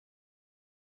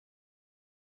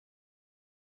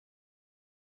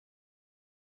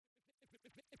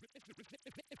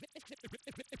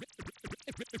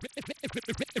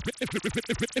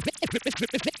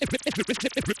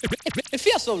It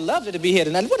feels so lovely to be here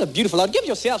tonight. What a beautiful audience. Give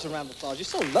yourselves a round of applause. You're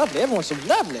so lovely. Everyone's so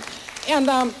lovely. And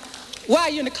while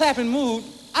you're in the clapping mood,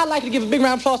 I'd like to give a big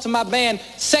round of applause to my band,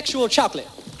 Sexual Chocolate.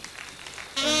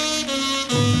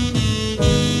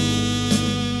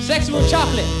 Sexual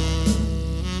Chocolate.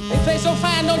 They play so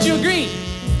fine, don't you agree?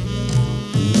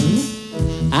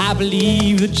 I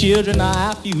believe the children are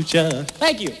our future.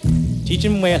 Thank you. Teach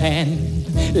them well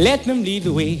and let them lead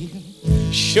the way.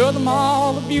 Show them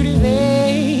all the beauty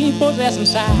they possess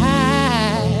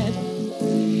inside.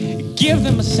 Give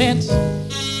them a sense of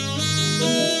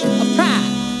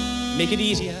pride. Make it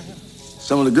easier.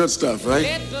 Some of the good stuff,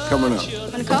 right? Coming up.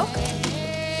 Want a Coke?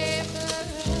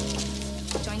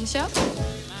 Join the show?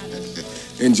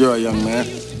 Enjoy, young man.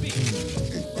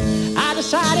 I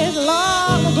decided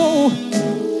long ago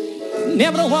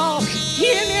never to walk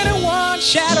in anyone's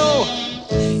shadow.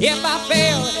 If I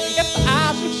fail, if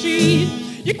I succeed,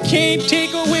 you can't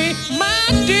take away my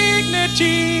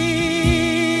dignity.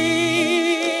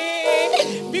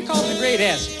 Because the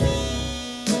greatest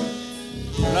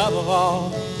love of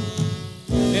all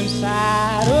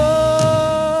inside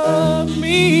of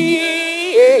me.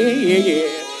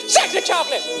 Sexy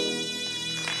chocolate.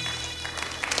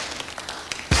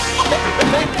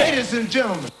 Ladies and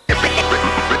gentlemen.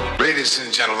 Ladies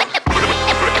and gentlemen.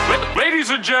 Ladies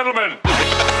and gentlemen.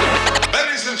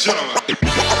 Ladies and gentlemen.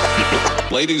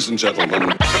 Ladies and gentlemen.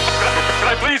 Can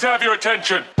I please have your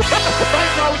attention?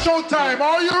 Right now, showtime.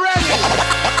 Are you ready?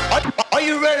 Are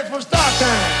you ready for start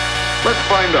time? Let's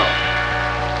find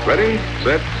out. Ready,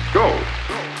 set, go.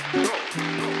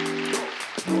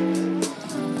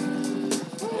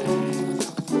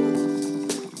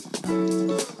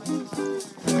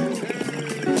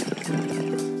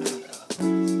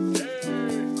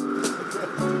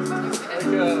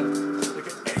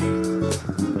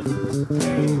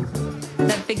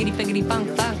 That figgity funk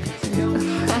funk.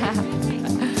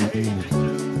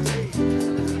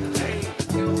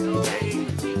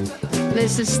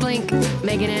 This is Slink,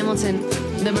 Megan Hamilton,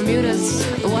 the Bermudas.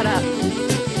 What up?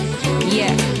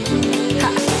 Yeah. Ha.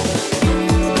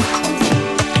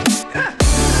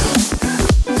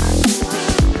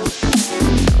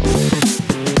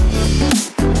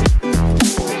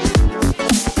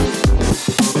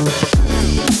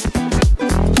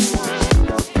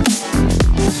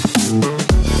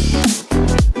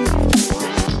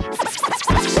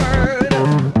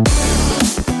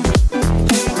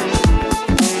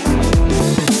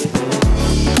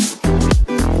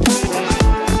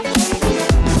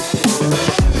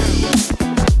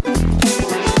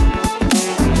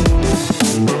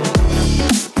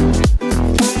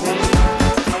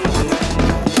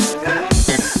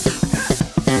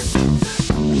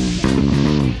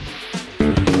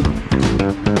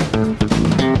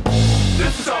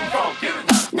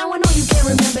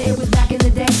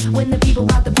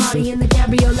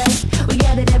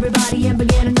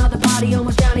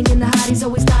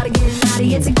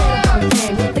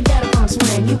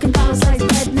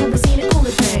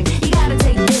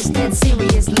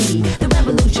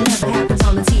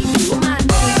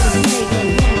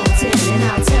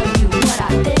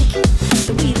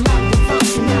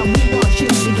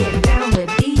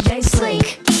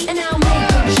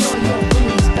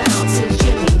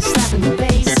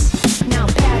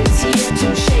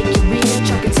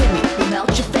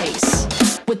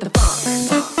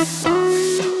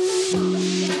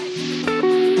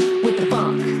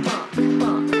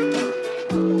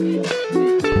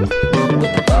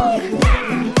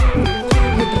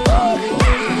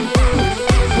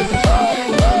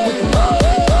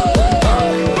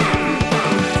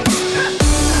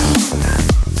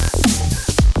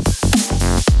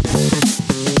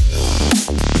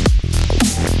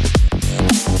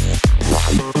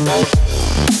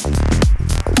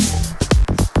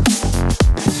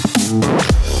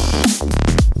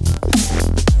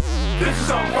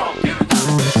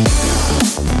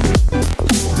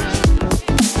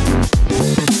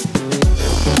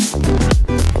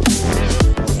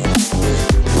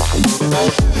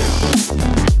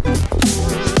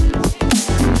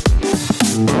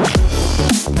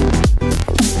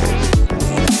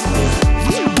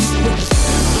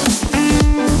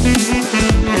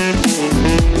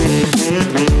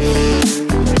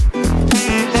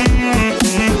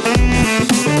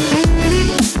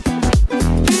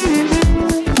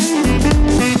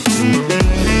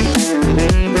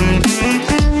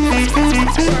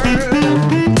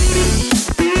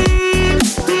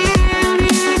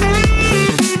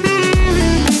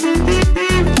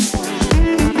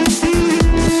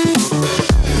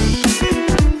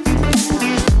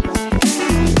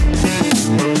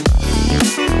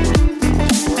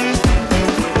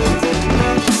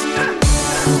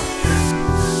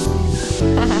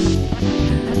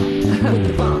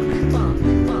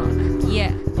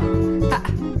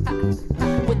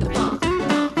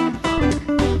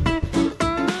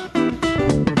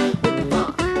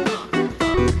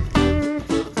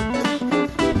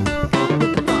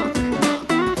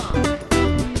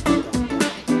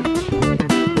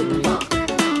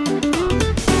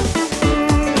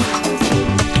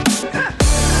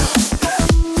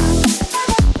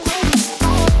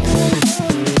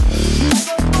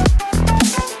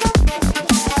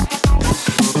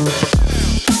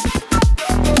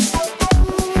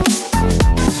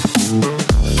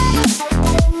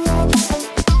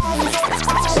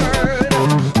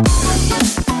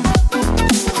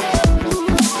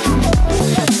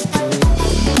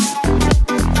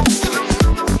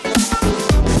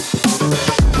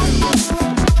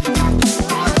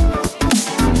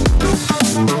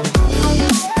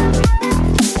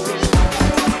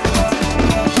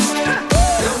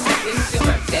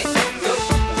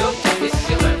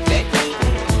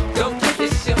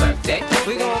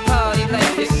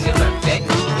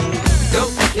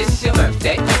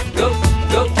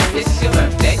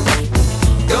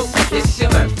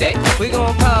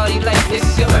 gon' party like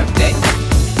it's your birthday.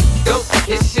 Go,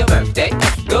 it's your birthday.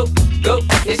 Go,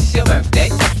 it's your birthday.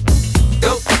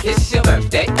 Go, it's your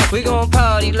birthday. We gon'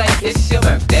 party like it's your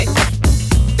birthday.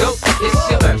 Go, it's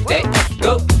your birthday.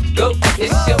 Go,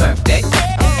 it's your birthday.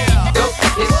 Go,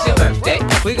 it's your birthday.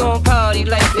 We gon' party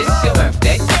like it's your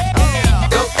birthday.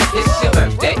 Go, it's your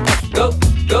birthday. Go,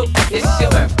 it's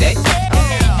your birthday.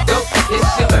 Go,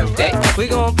 it's your birthday. We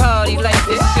gon' party like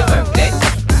it's your birthday.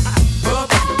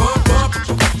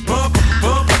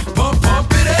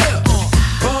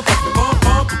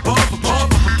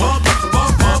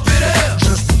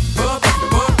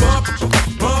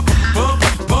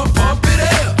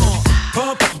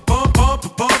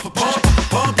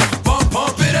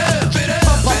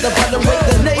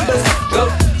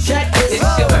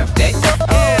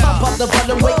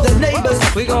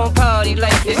 We gon' party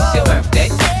like it's your birthday.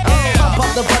 Pump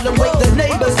up the volume, wake the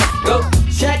neighbors. Go,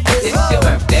 check this. It's your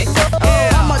birthday.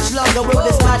 How much longer will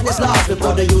this madness last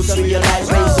before the youth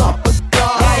realize raise up?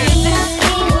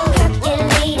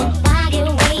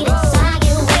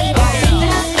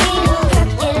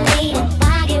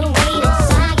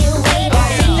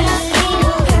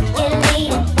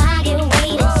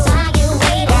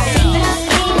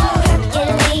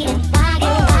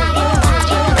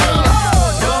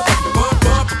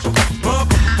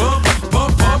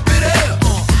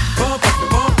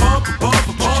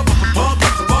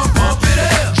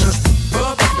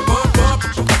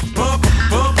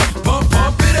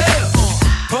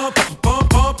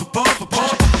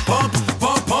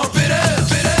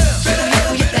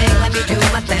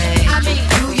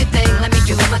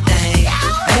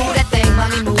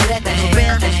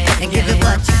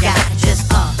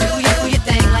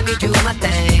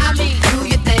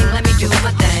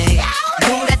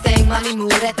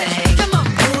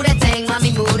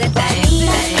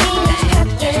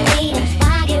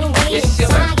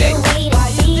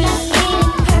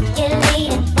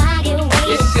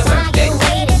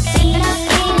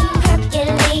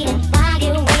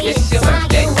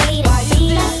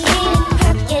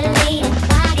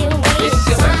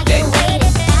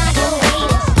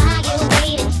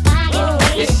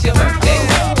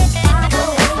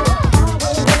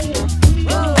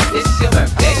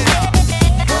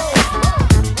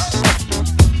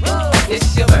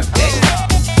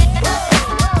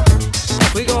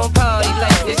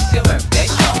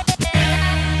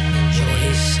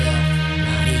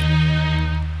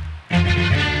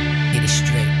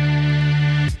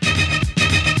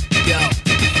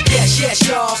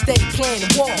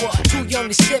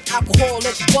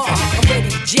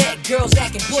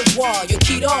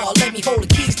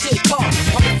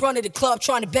 The club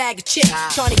trying to bag a chick,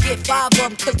 trying to get 5 of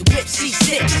them cause the whip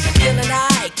C6. Feeling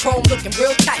alright, chrome looking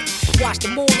real tight. Watch the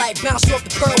moonlight bounce off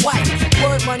the pearl white.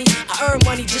 Word money, I earn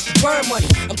money just to burn money.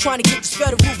 I'm trying to get this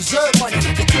Federal Reserve money.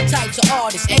 There's 2 types of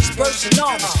artists, experts and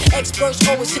novices. Experts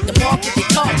always hit the mark that they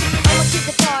call. I'ma keep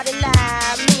the party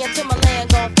live. Me and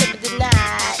Timberland gon' flip it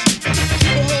tonight. Keep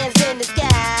your hands in the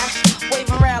sky, wave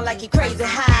around like you crazy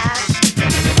high.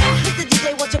 Mr.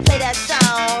 DJ, won't you play that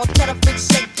song? Tell the freaks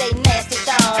shake they nasty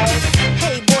thongs.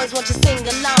 Hey boys, won't you sing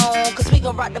along? Cause we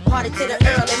gon' rock the party to the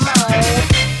early morning.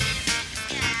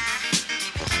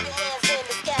 Keep your hands in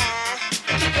the sky.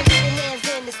 Keep your hands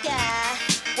in the sky,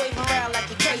 wave around like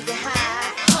you crazy high.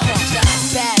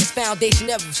 Baddest foundation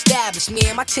ever established. Me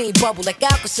and my team bubble like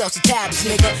Alka-Seltzer tablets,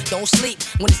 nigga. Don't sleep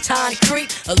when it's time to creep.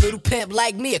 A little pimp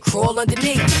like me, a crawl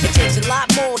underneath. It takes a lot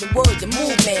more than words to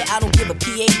move, man. I don't give a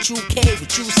PHUK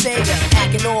what you say.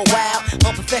 Acting all wild,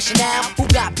 unprofessional. Who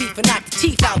got beef and knock the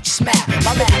teeth out your smile?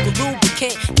 My lyrical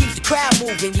lubricant keeps the crowd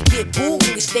moving. You get booed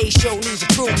when the stage show needs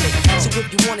improvement. So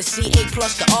if you wanna see A+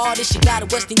 the artist, you got a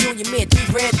Western Union man, 3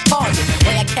 grand deposit.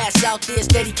 Way I cast out there,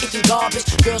 steady kicking garbage.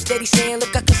 Girls steady saying,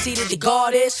 look, I conceded the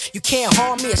guard is. You can't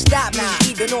harm me or stop me,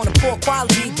 even on a poor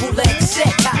quality bootleg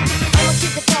cassette copy. I'ma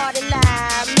keep the party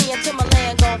live. Me and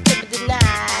Timberland gon' flip it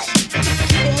tonight.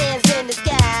 Keep your hands in the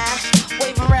sky,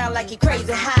 wave around like you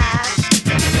crazy high.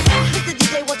 Mr.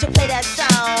 DJ, won't you play that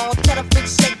song? Tell the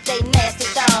freaks shake they nasty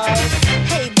thongs.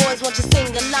 Hey boys, won't you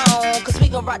sing along? Cause we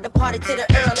gon' rock the party to the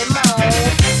early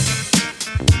morning.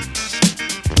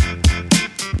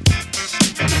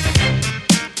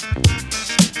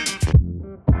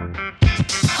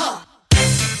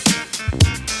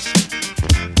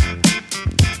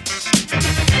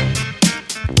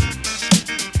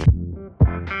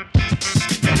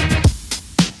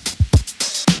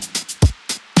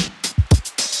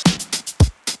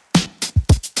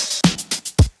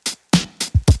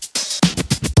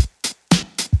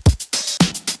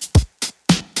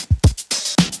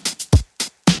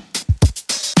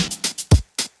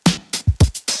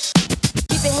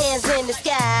 the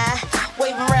sky,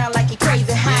 waving around like you're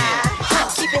crazy high.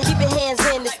 Keep your hands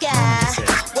in the sky,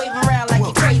 waving around like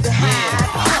you're crazy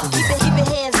high. Keep your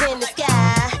hands in the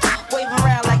sky, waving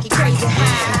around like you're crazy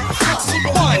high. Keep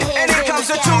your hands in the sky. And it comes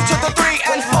to 2 to the 3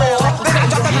 and 4. Then I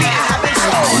drop the beat I have in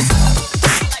store.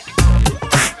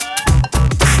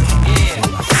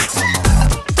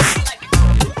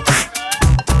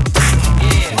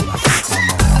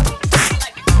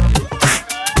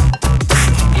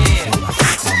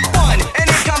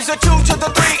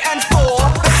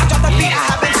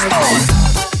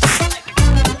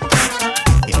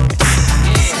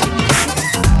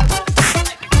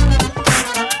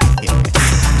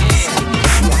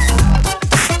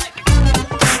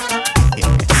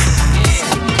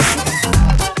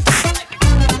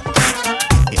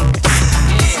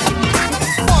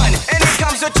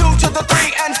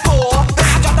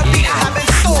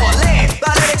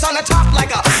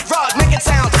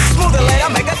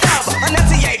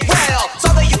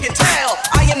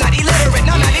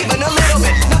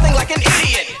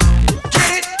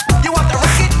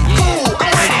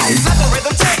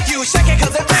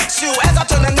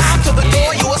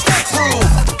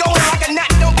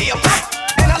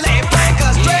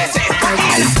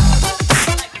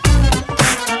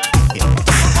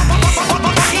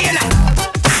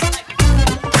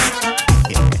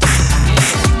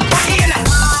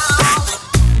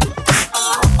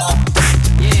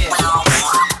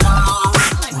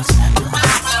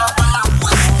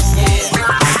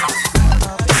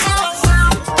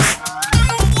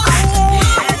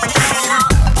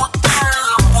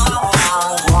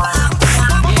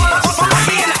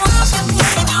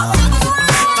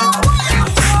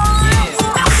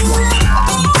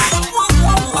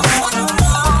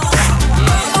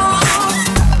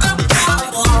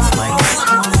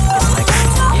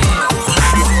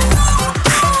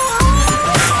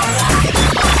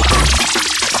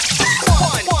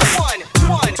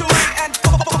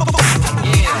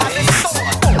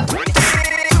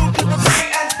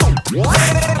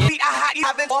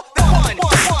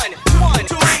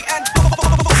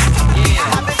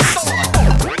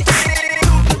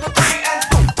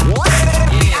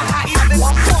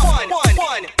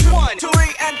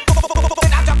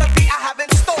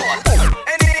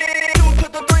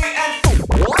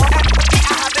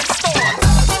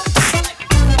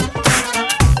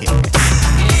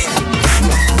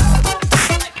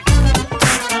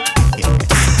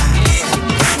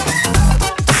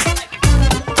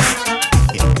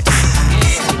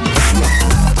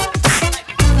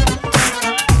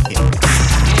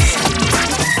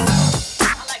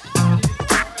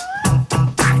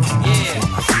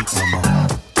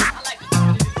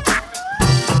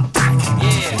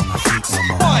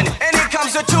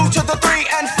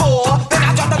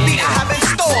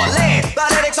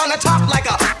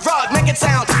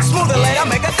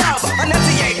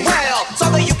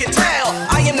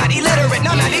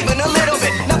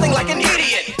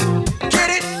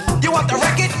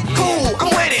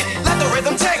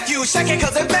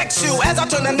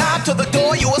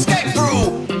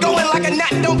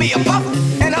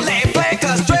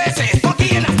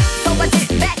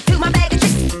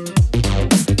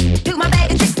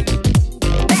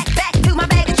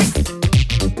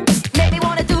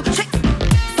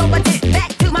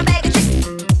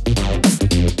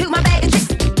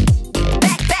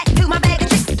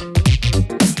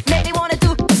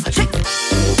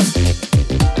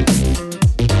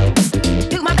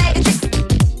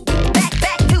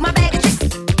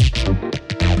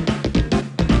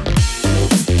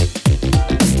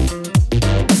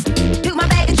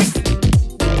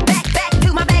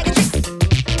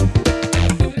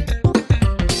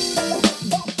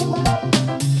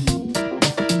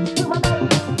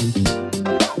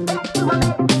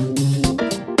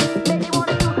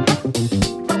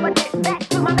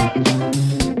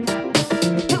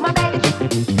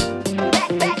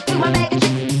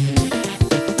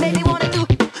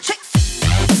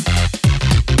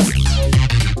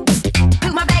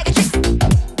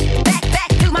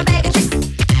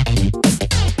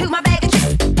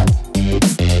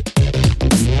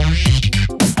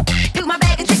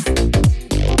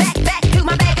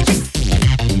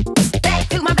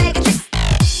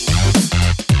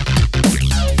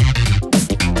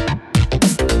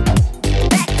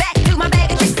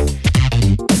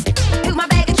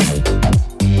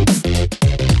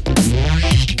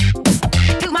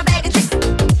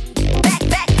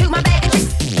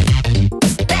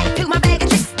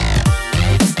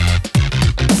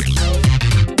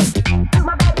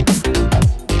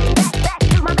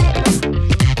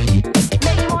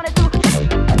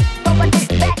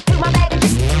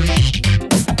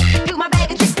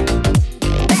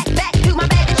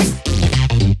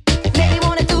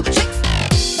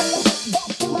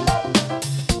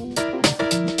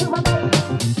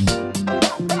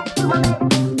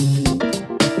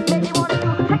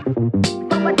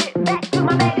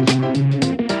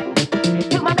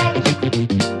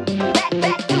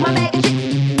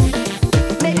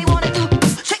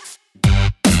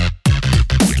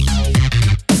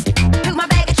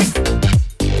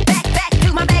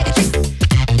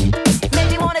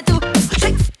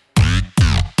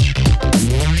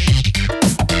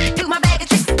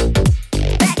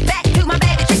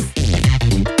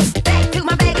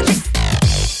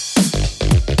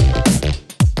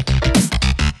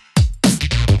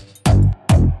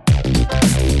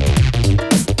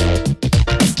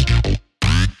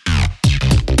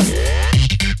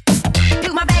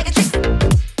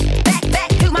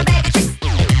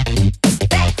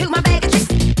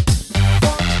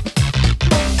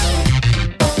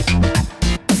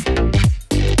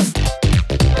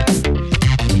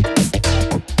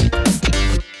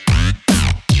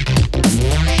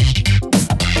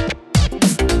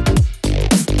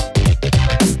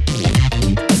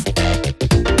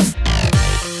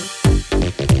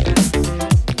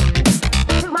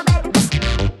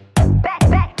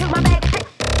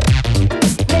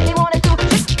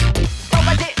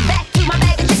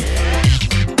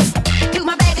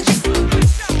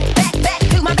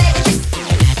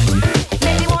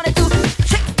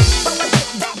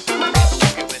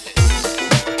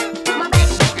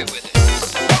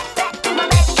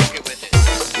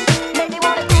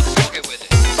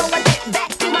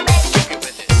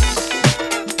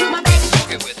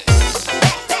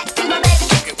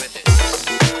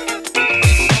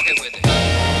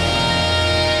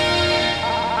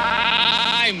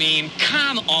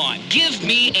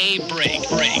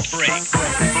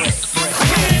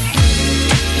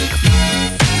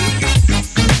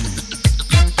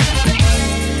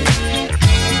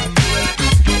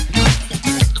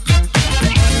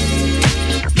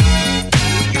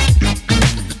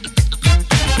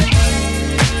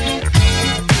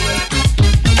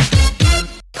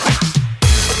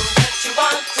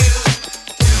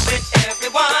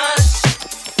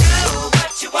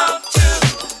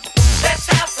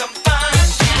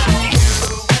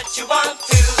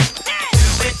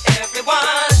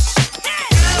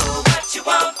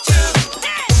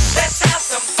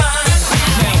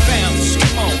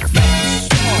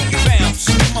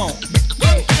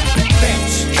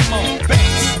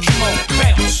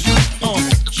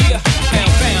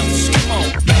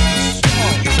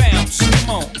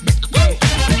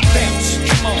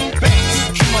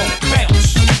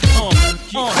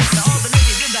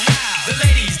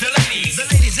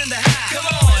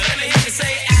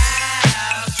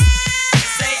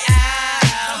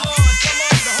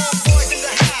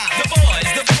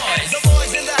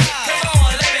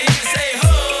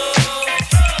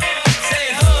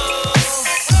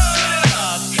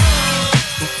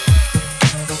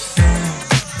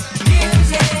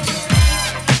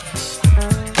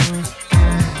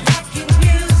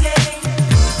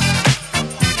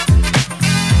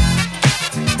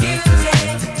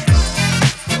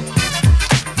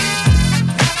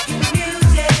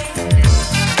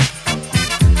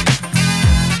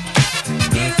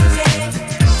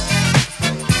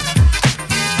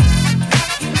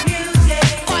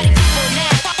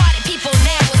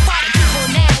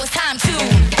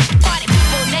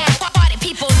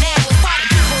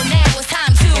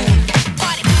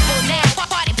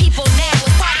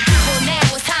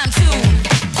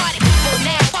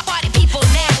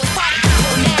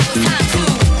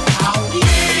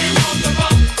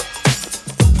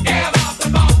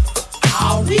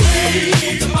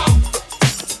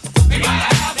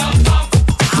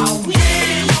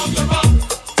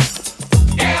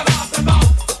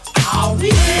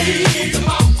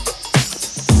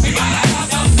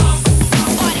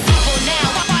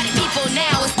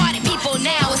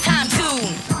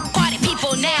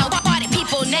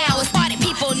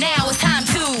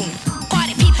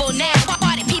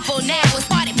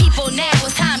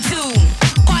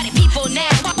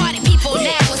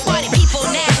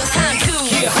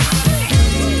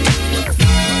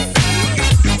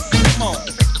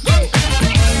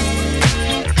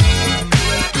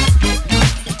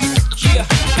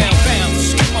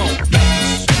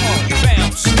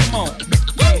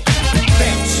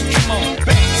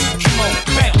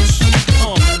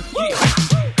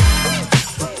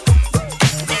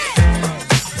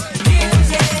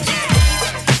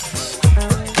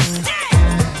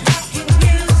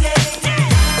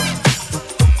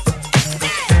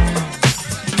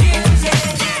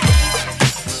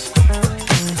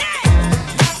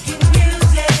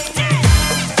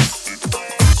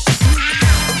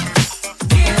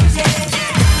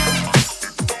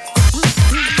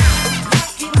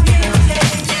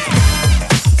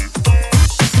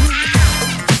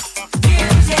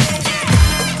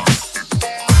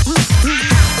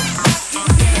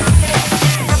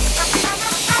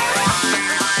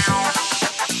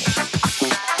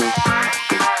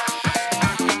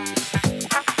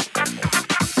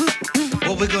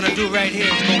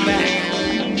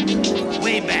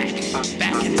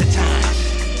 back into time.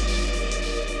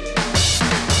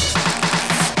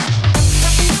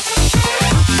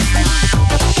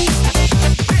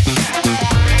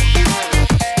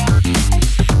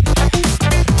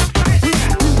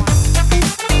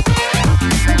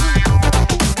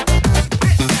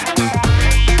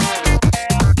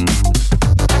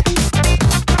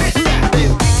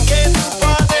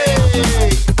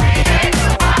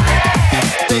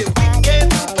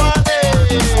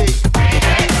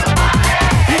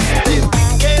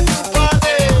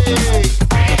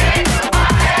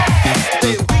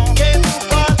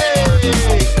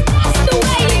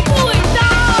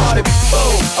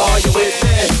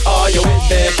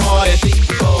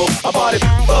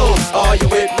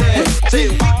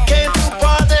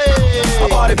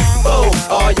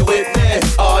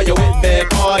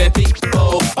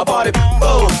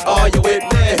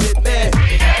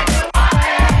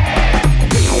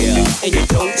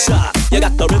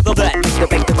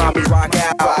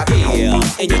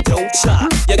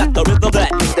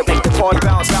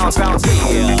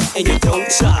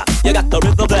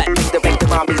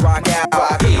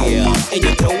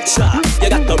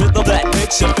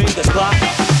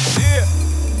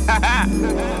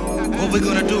 What we're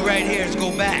gonna do right here is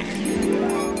go back,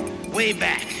 way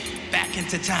back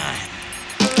into time.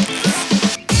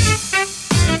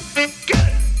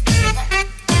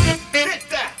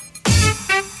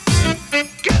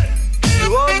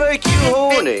 Do I make you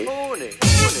horny?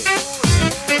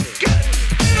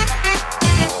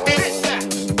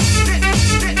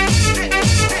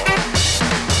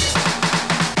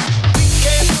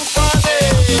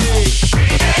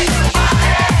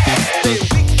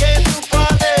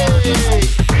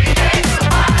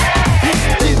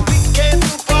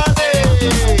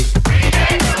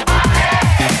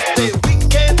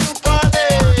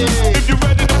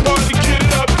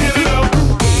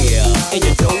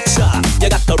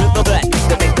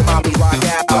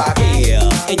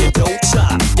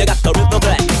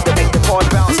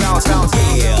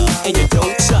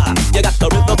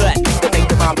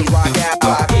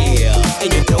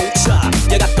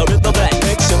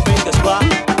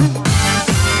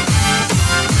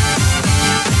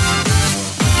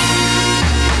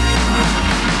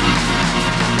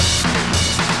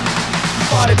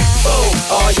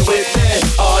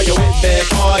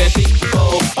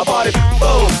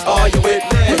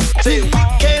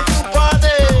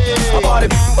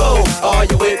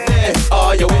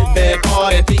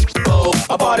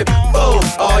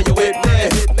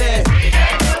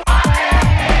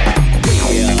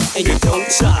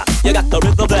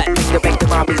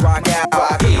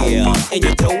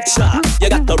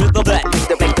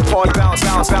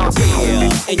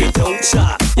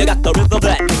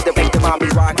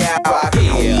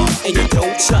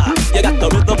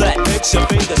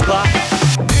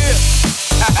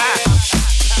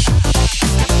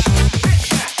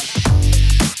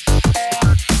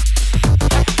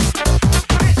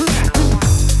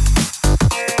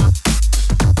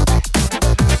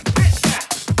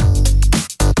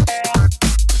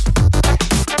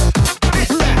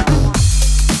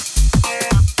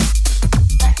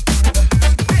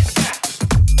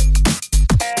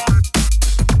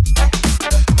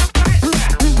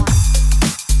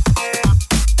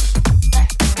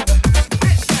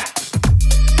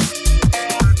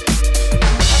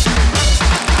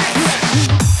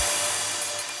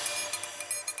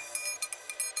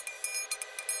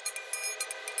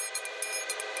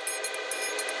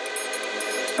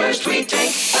 First we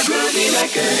take a groovy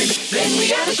record, then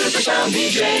we add a super sound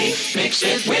DJ. Mix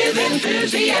it with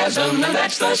enthusiasm, and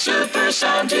that's the super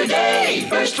sound today.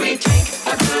 First we take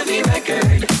a groovy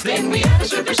record, then we add a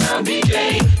super sound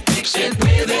DJ. Mix it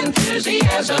with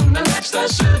enthusiasm, and that's the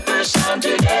super sound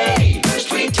today.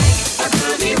 First we take a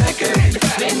groovy record,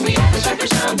 then we add a super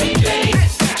sound DJ.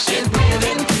 Mix it with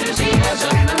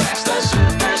enthusiasm, and that's the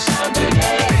super sound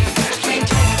today. First we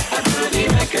take a groovy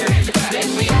record,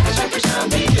 then we add a super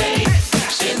sound DJ.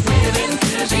 Mix it with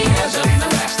enthusiasm,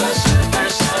 and that's the super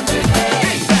sound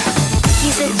today.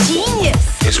 He's a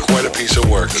genius. It's quite a piece of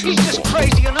work. He's just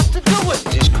crazy enough to do it.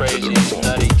 He's crazy, he's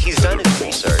nutty. He's done his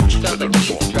research. Sounds like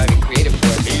he's the driving creative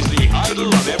force. He's the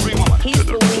idol of every woman. He's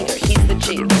the leader. He's the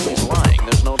chief. He's lying,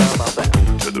 there's no doubt about that.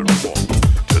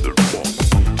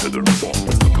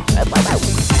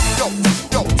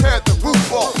 Yo, tear the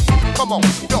roof off. Come on,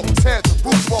 yo, tear the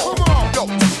roof off. Yo,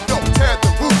 tear the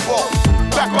roof off.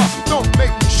 Back up, don't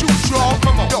make me shoot y'all.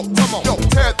 Come on, yo,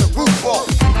 tear the roof off.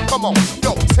 Come on,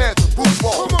 yo, tear the roof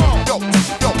off. Yo,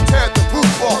 tear the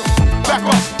roof off. Back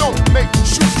up, don't make me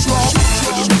shoot y'all.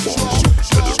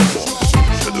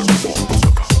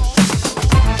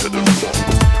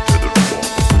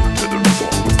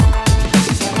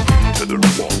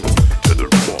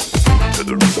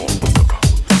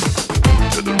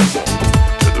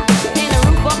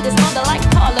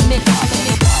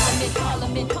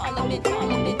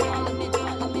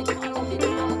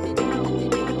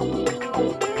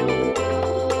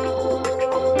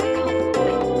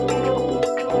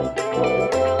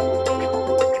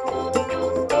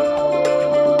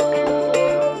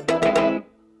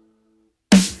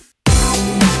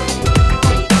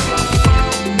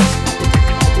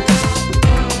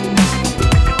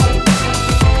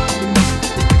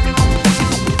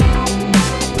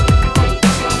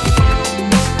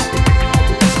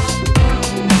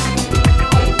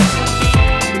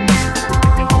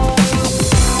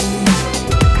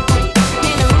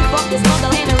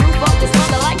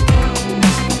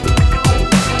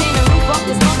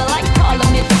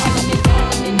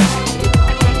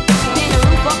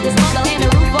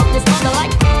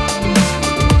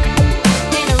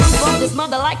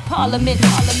 Parliament.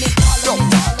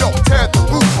 Yo, tear the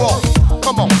roof off.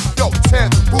 Come on, yo, tear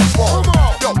the roof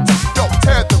off. Yo,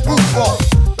 tear the roof off.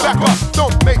 Back up,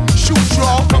 don't make me shoot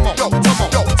y'all. Come on, yo,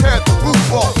 tear the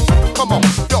roof off. Come on,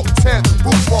 yo, tear the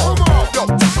roof off.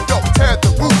 Yo, tear the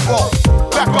roof off.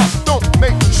 Back up, don't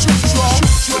make me shoot y'all.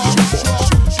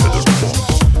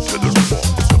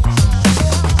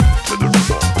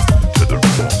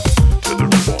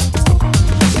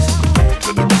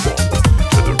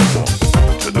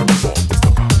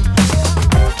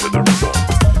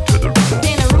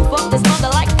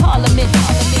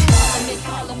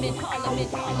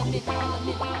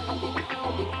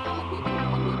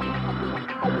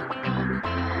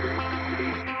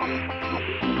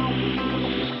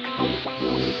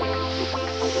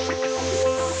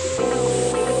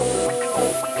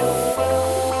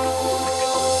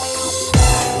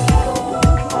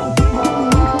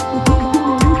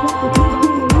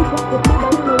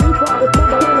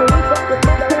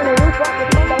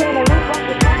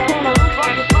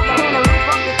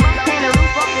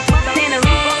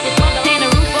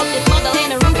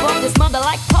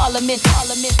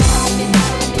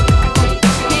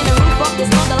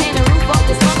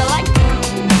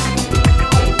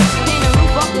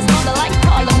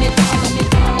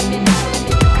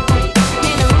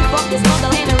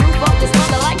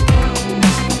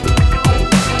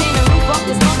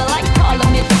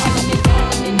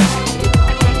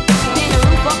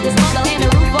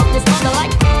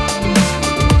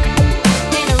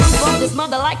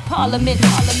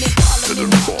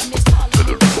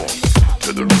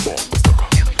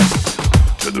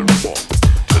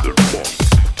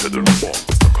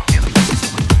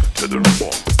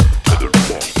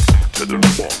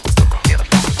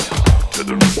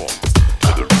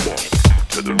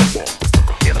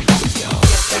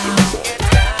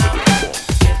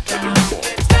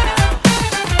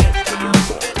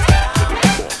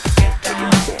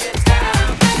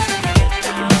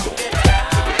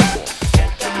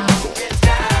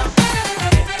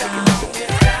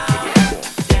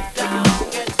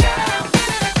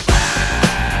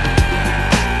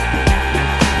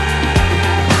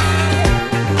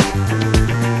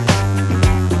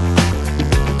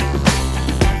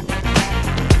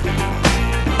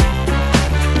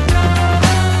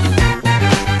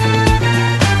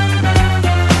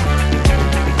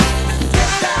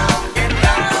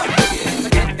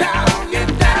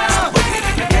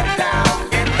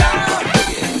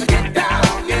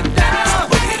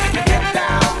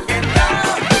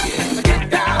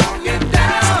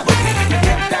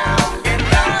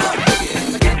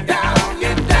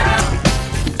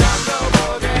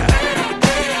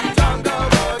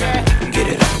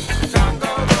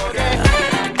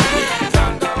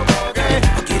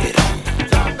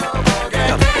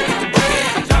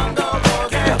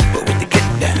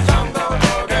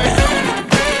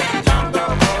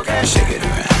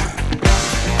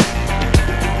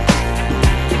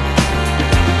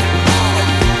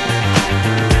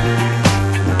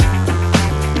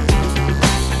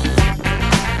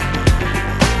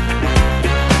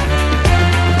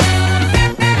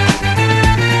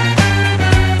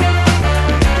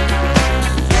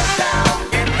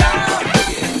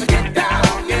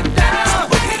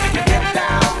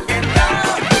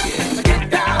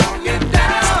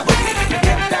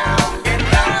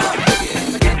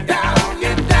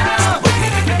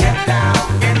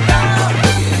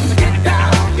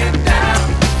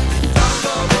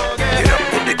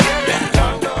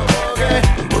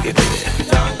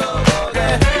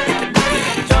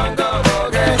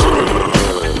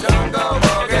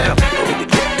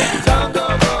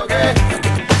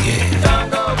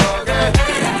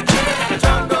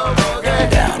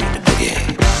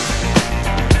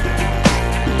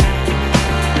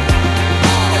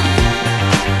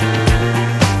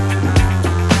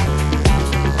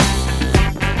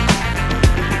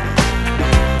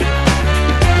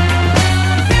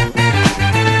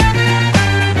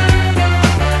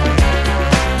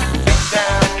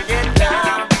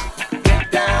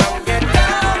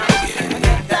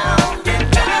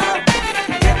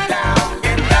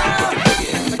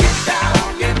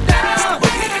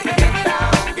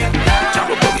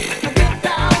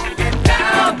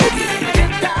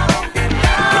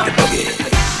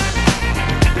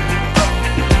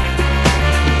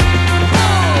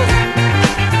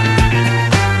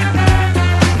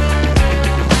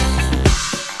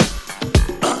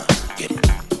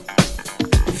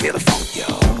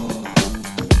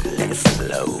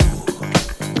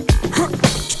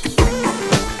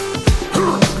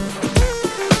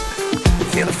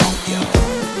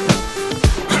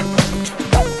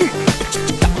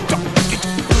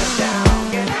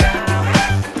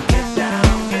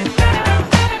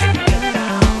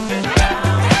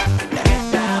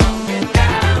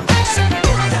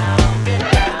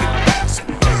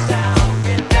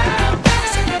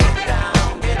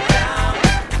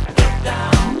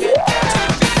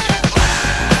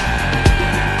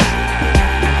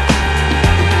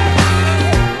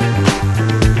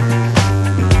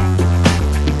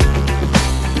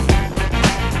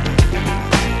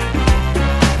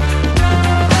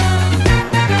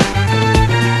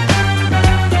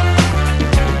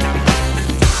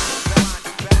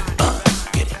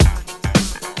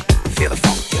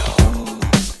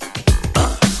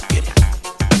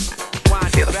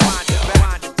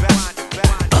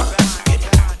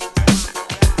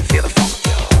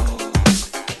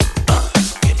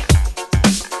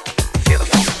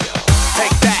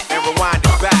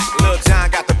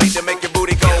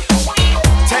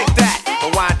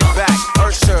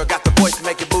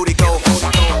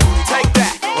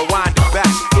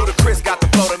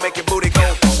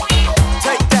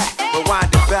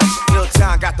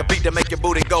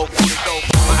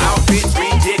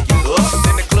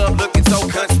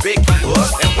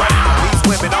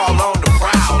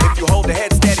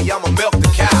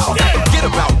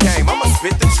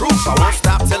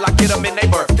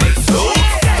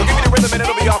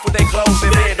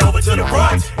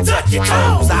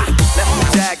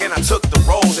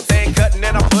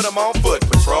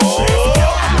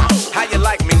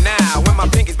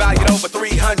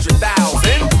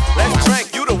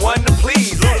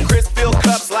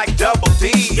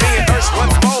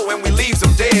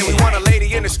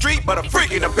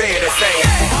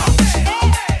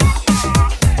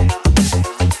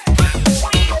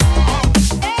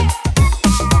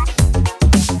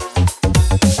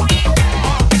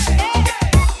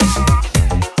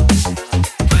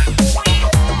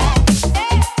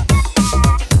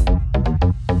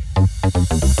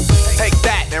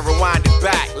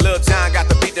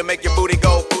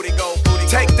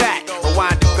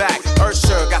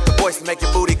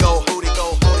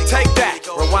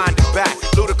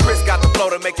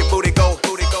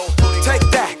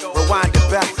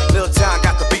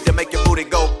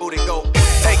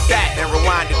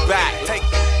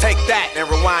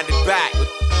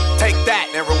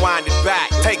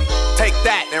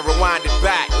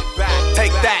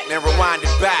 rewind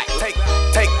it back.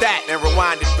 Take that and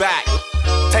rewind it back.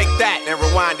 Take that and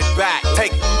rewind it back.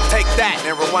 Take that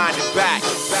and rewind it back.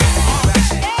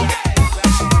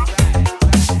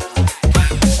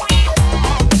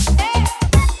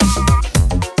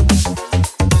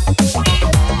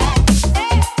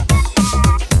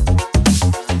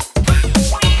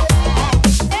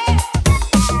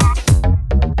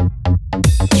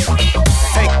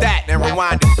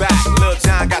 Rewind it back. Lil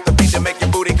Jon got the beat to make your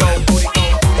booty go, booty go.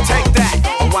 Take that,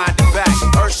 rewind it back.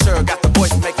 Ursher got the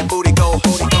voice to make your booty go,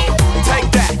 booty go. Take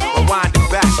that, rewind it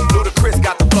back. Ludacris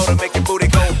got the flow to make your booty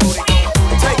go, booty go.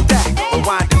 Take that,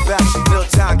 rewind it back. Lil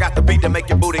Jon got the beat to make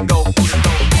your booty go, booty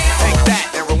go. Take that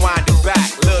and rewind it back.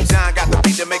 Lil Jon got the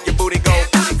beat to make your booty go,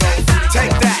 booty go.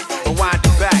 Take that, rewind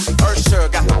it back.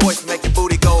 Ursher got the voice to make your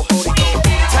booty go, booty go.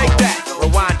 Take that,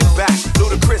 rewind it back.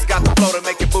 Ludacris got the flow to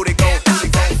make your booty go, booty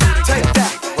go. Take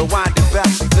that, rewind it back.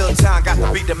 Lil Jon got the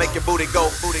beat to make your booty go,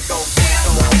 booty go,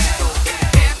 booty go.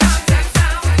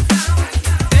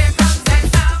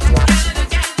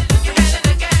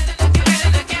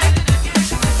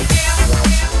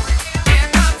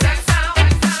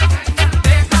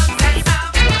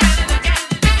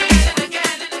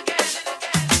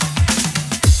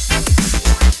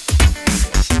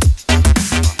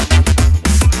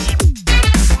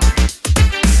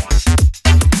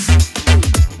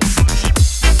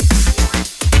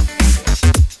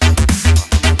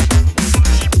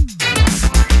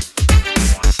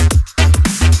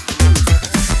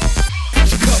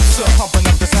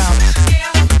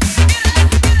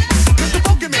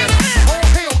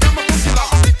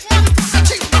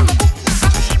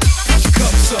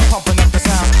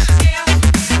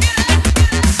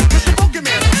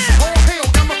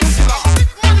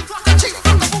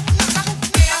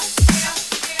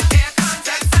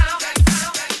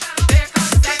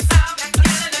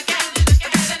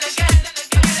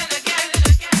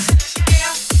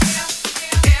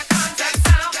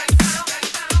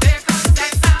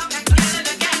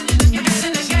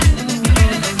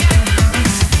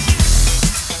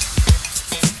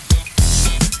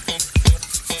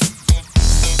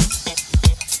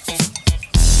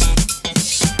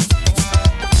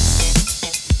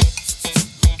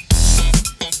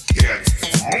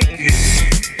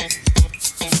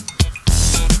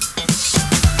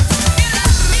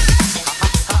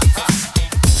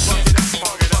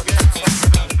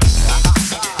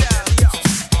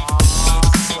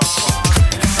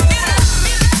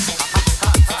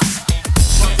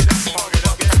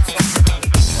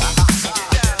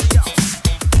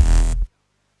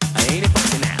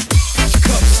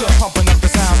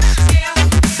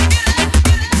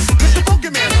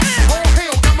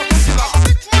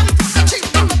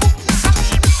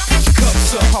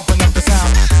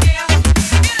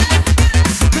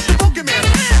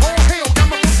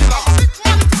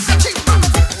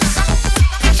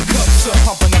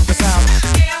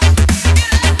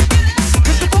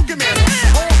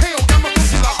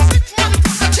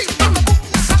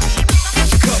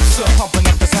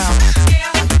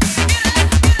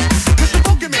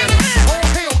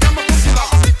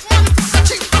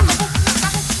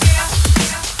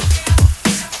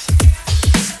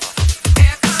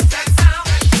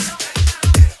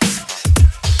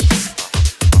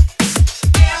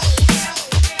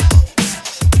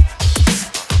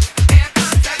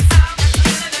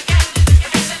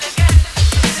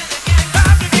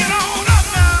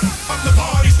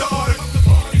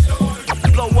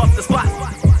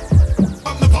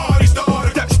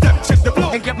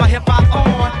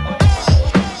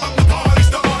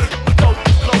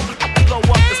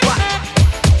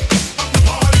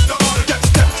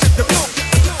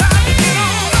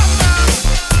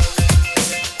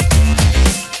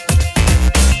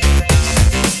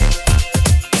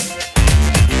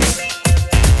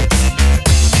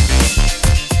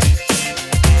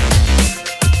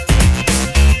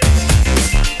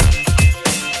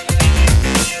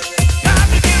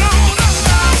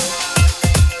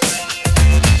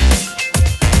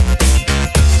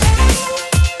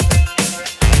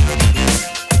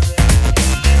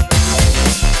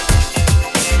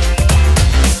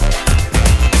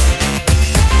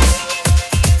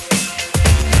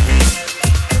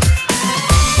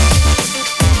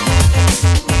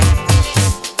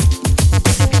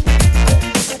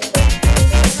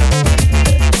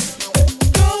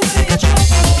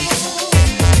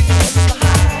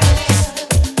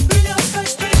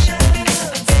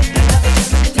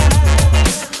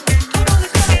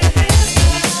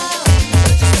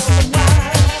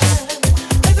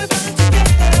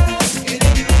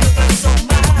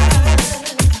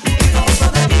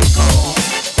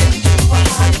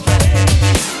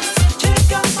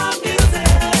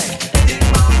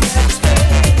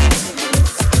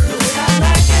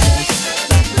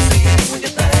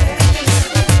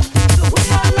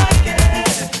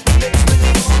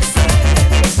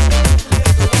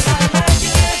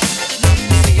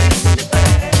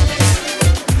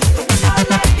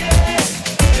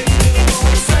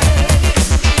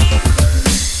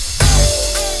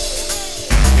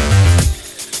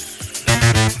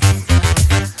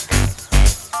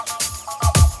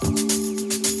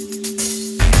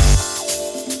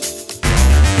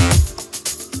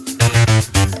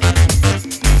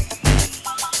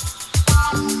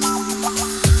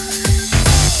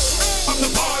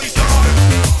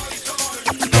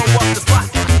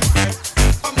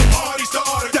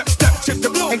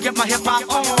 hip hop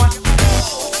on.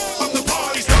 I'm the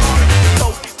party starter.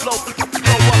 Flow up the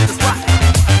spot.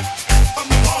 I'm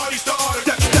the party starter.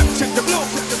 Step to the flow.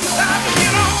 Time to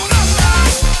get on up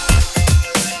now.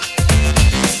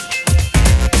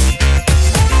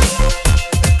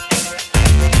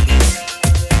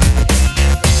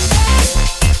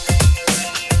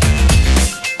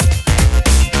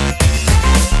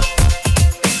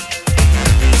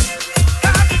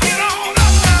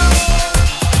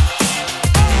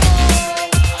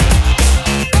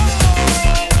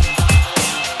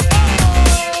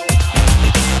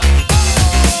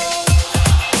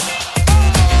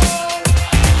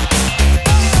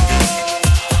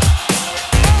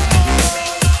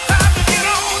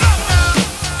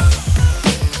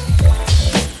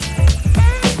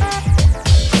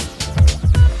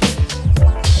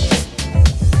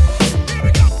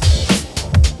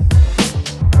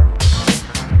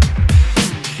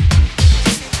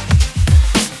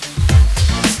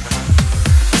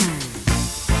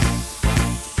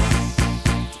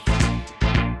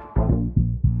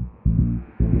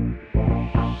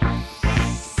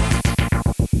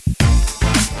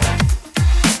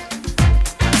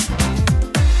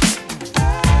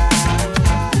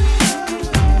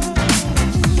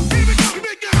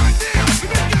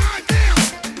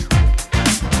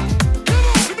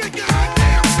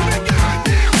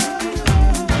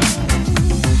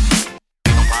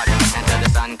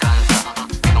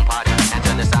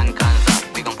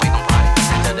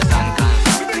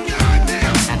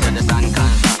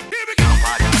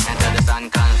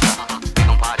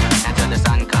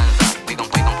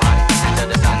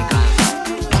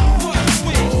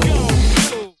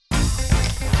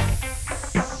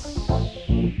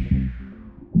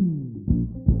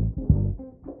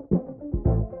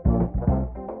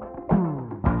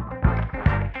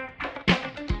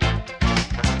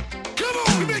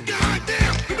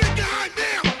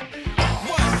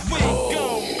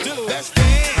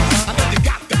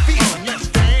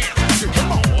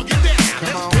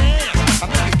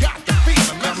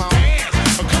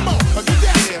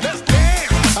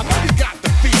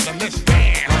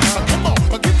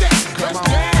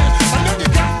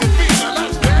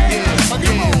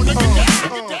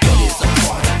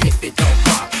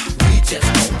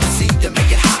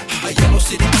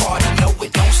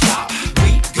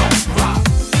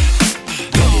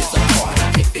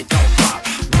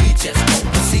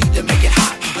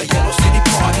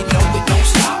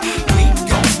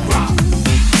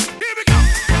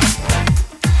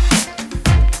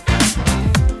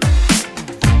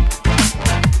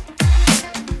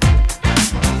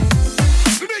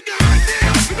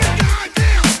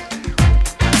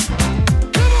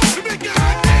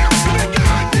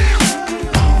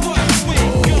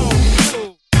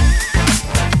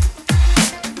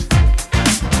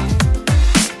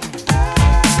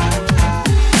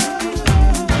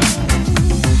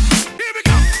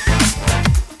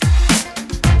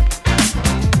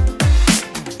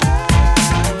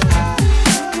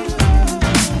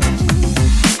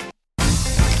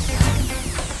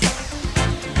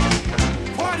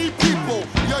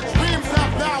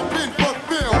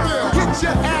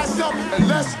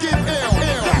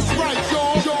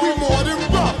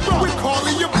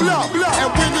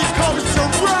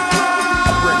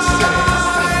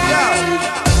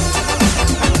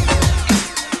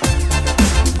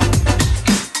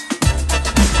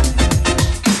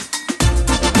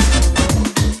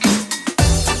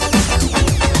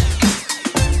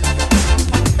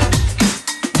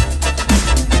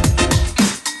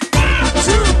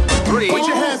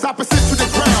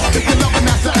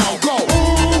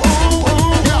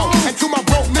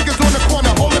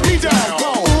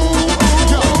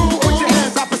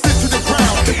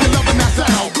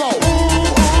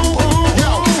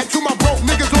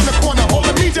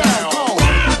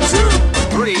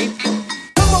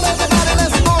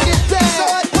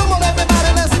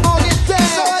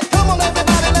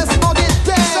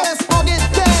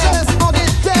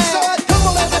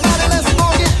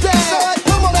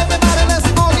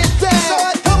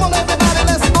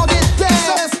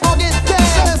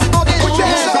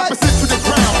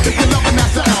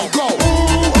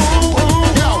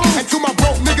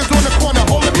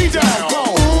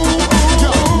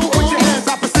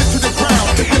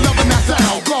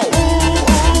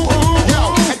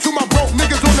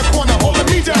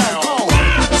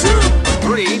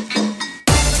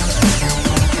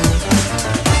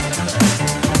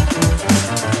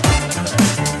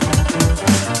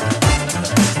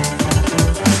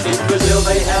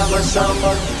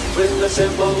 summer with a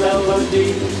simple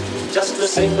melody. Just a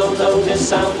single note is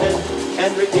sounded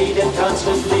and repeated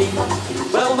constantly.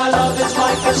 Well, Well, my love is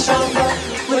like a samba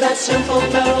with that simple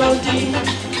melody.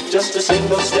 Just a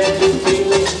single steady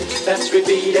feeling that's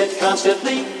repeated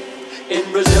constantly. In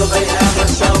Brazil they have a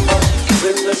samba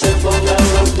with a simple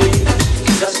melody.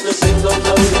 Just a single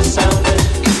note is sounded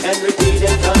and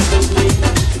repeated constantly.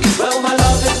 Well, my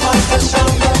love is like a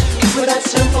samba with that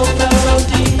simple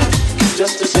melody.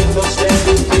 Just a single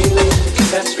steady feeling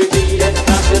that's repeated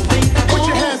constantly. Put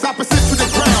your hands opposite to the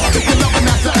ground if you're loving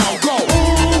that sound. Go. Ooh,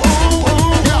 ooh,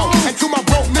 ooh, yo. And to my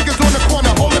broke niggas on the corner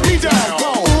holding me down.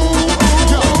 Go. Ooh,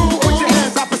 yo. Put your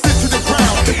hands opposite to the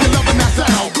ground if you're loving that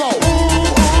sound. Go.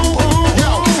 Ooh,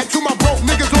 yo. And to my broke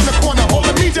niggas on the corner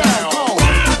holding me down. Go.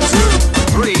 1,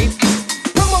 2, 3.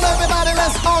 Come on, everybody,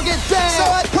 let's all get down. So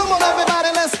what? Come on,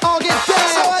 everybody, let's all get down.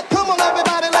 So what? Come on,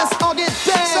 everybody, let's all get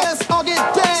down. So let's all get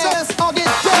down. So let's all get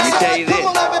down. Let me tell you this. Come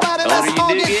on, everybody, let's The older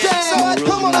all you do get get, down. So the what? more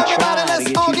Come on, rules we everybody, try to let's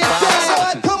get all you get fired. down. So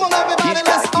what? Come on, everybody, You just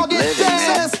let's gotta all keep get living, down.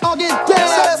 So man. let's all get down.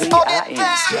 So let's all get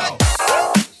down.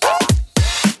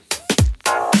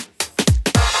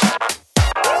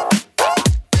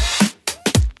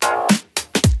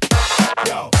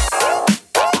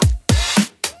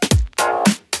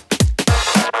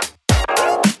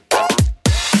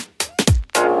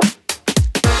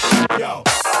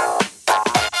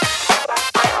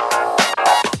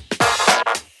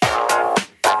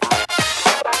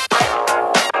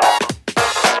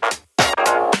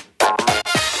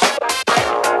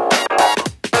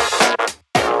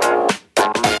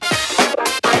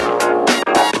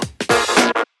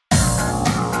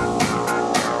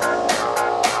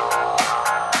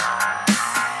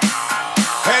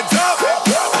 Heads up!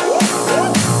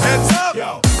 Heads up!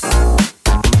 Yo.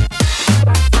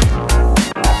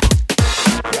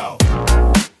 Yo.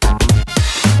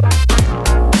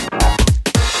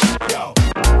 Yo.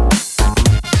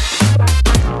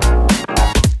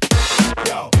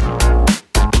 Yo.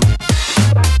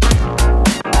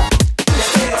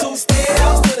 Take 2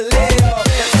 steps to the left.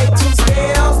 Take 2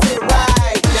 steps to the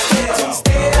right. Take 2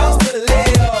 steps to the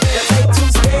left. Take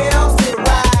 2 steps to the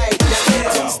right.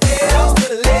 Take 2 steps to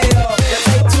the left.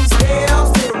 Take 2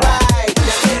 steps to the right.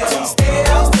 Take 2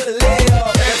 steps to the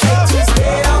left. Take 2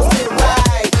 steps to the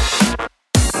right.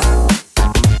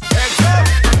 Heads up!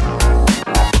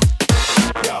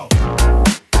 Yo.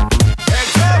 Heads up! Yo.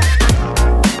 Heads up! Yo. Heads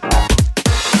up!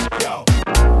 Heads up!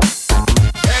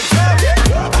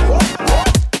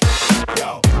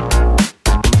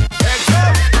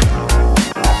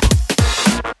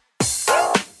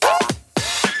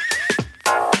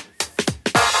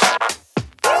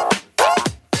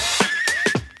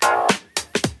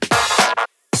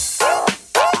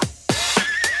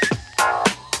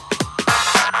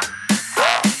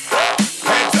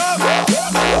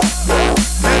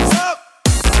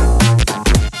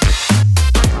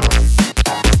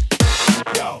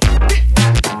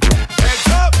 Heads up! Yo.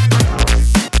 Heads up!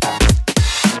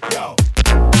 Yo.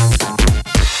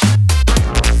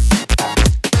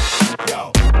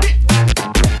 Yo.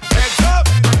 Heads up!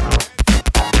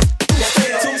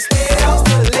 Take 2 steps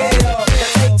to the left.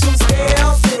 Take 2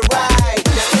 steps to the right.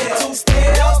 Take 2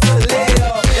 steps to the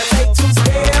left. Take 2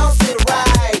 steps to the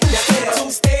right. Take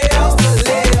 2 steps to the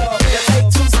left. Take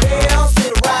 2 steps to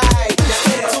the right.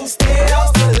 Take 2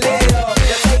 steps to the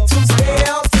left. Take 2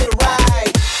 steps to the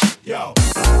right. Yo.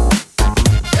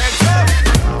 Heads up!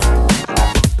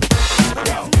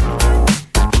 Yo.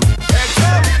 Heads up! Yo. Heads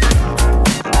up!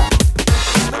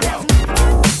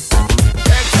 That's what I love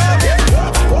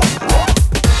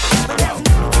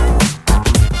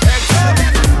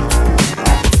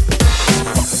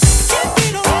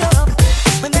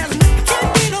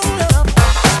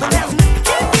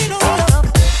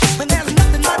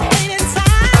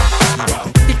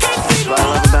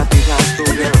about these high school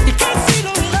girls.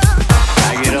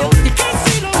 I get older, they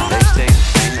stay the same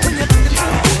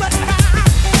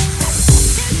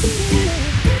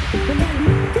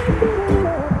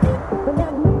age.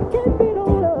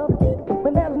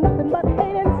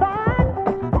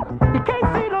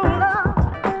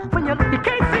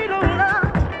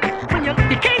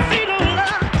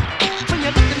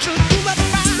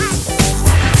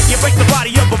 You break the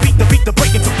body up, but beat the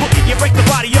break into book. You break the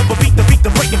body up, but beat the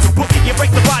break into book. You break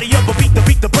the body up, but beat the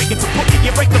break into book.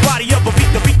 You break the body up, but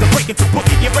beat the break into book.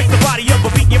 You break the body up,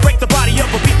 but you break the body up,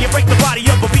 but you break the body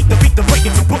up, but beat the break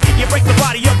into book. You break the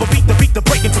body up, but beat the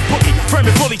break into book. Firm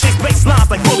and fully chase bass lines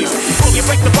like bullies. You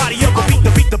break the body up, but beat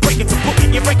the break into book.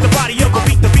 You break the body up, but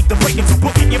beat the break into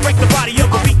book. You break the body up,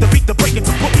 but beat the break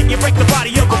into book. You break the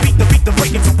body up, but beat the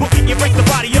break into book. You break the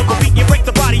body up, but you break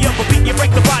the body up, but you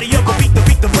break the body up, but beat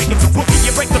the break into book.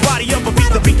 You break the body up, but beat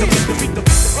the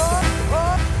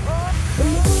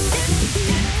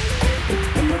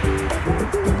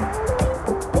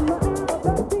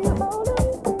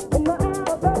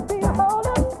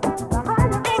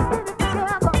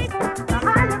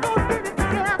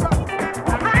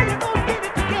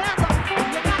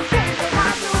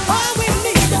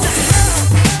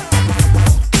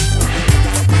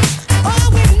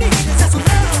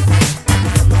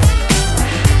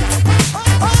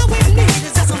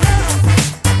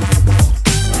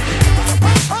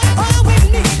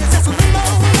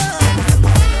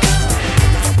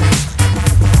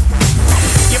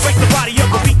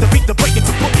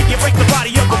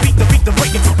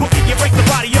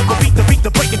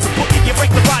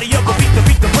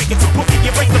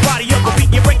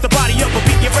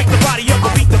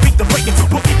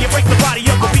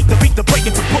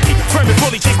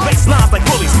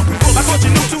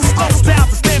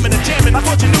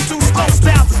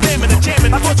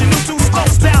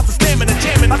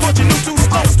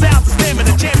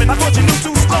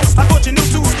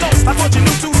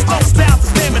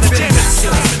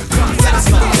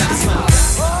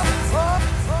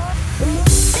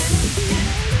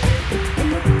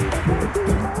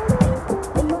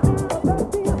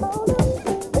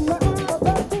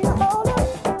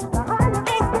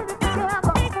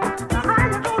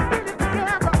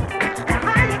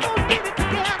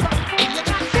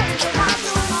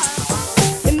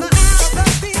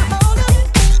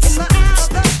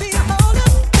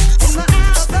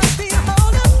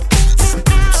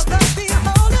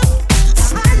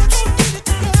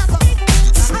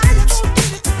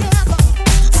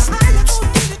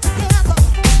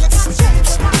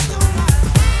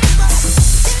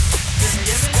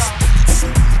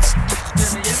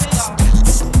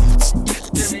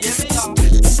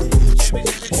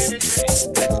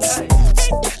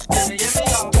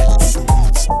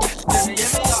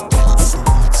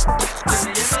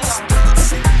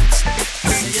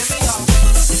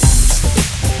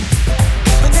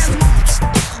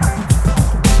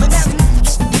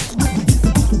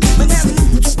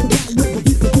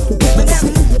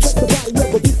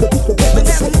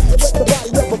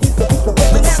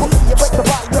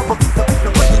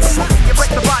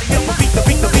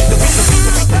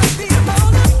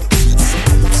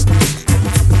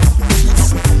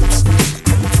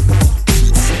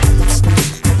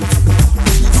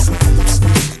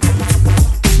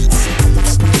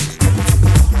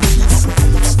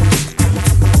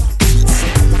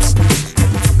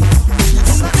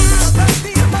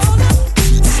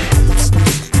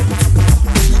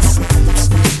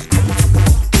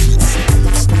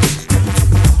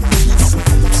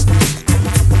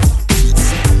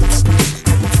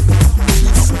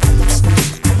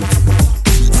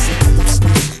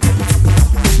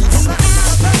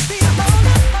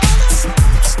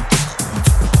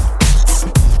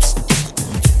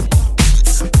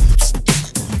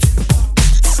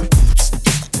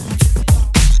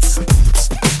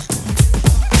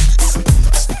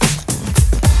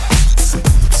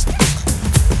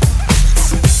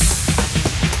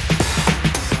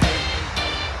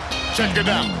it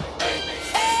down.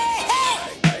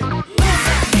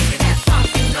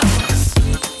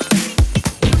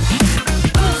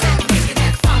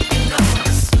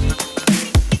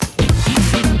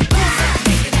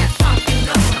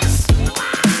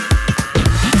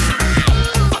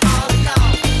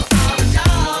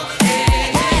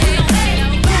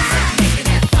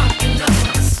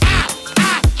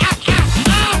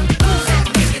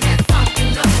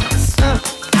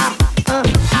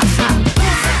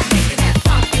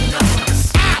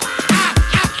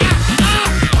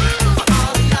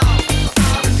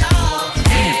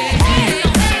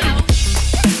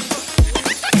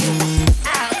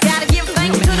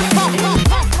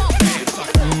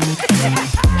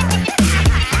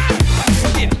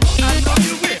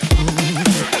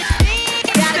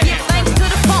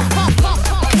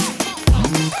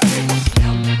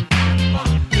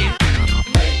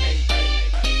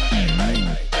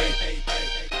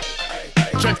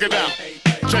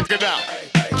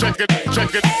 Check it out.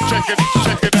 Check it out.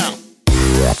 Check it out.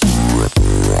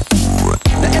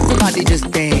 Now everybody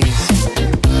just dance.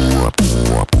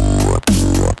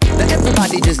 Now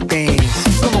everybody just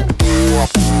dance. Come on.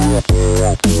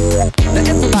 Now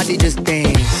everybody just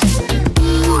dance.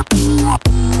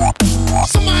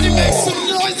 Somebody make some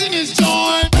noise in this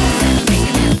joint.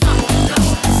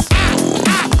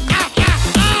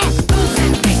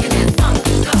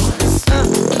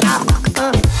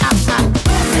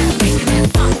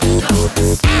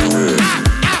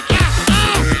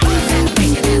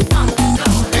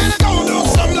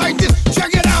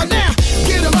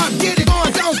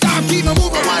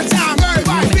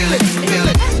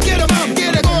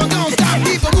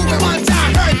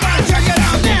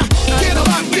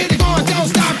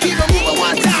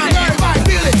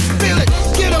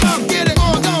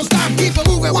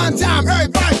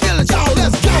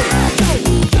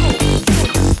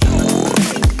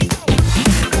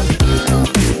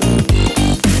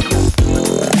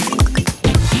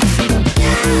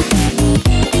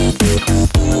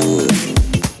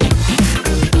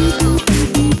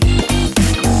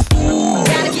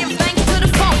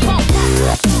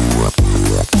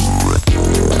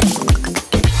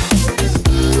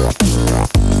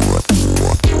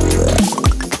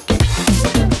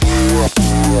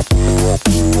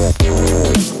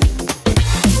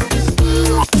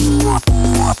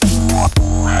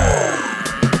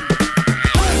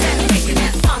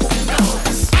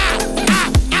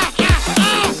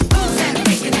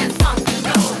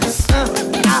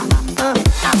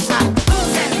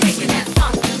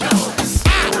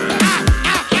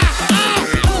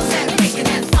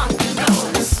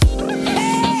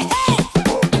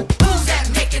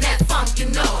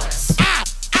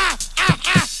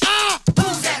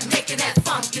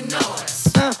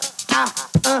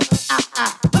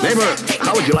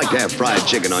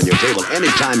 Chicken on your table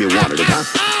anytime you wanted it, huh?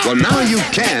 Well, now you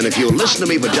can if you'll listen to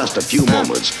me for just a few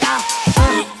moments.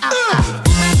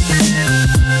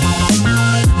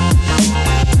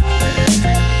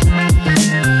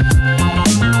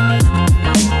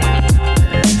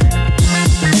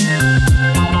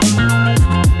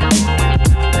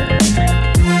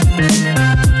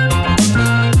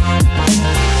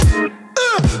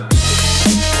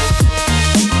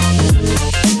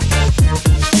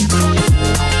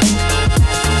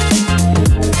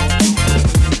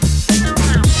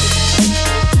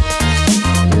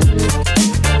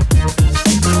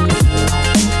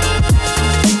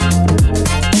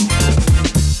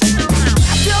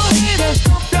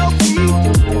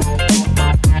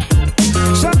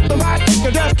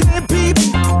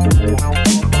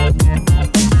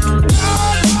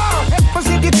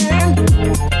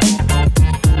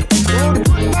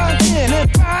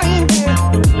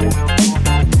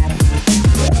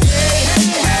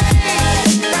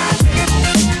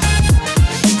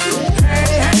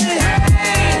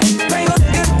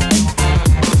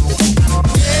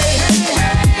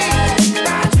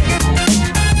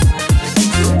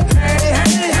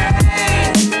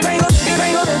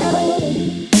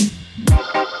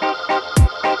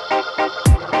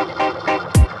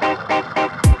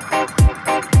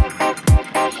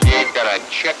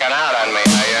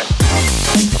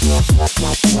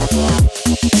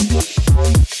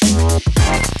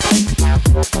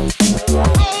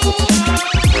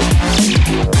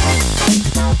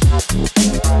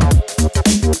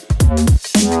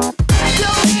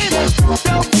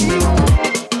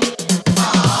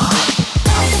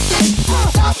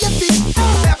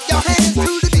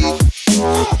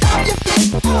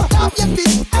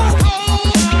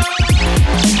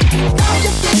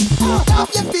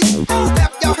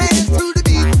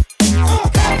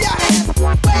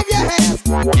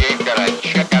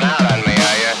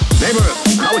 Neighbor,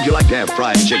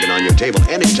 fried chicken on your table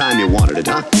anytime you wanted it,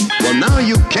 huh? Well, now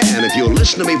you can if you'll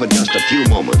listen to me for just a few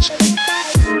moments.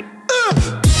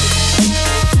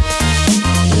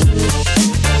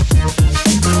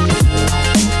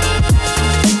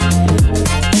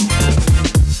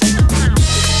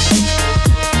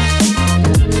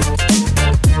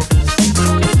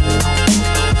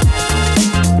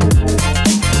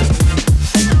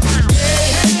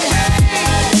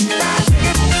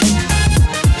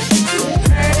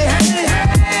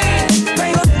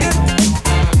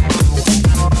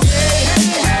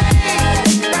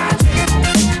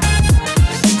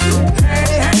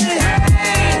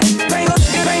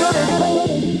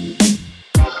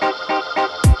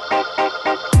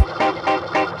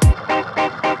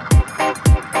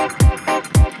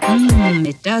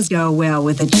 It does go well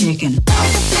with a chicken.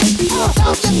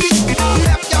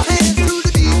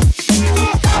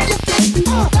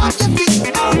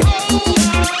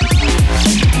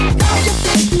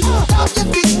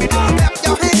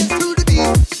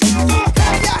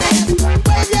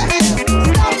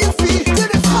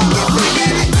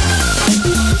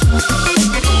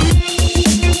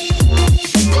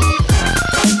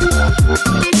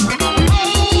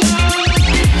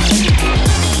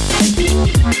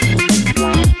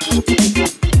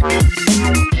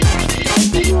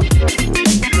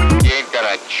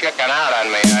 Chicken out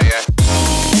on me, are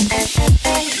you?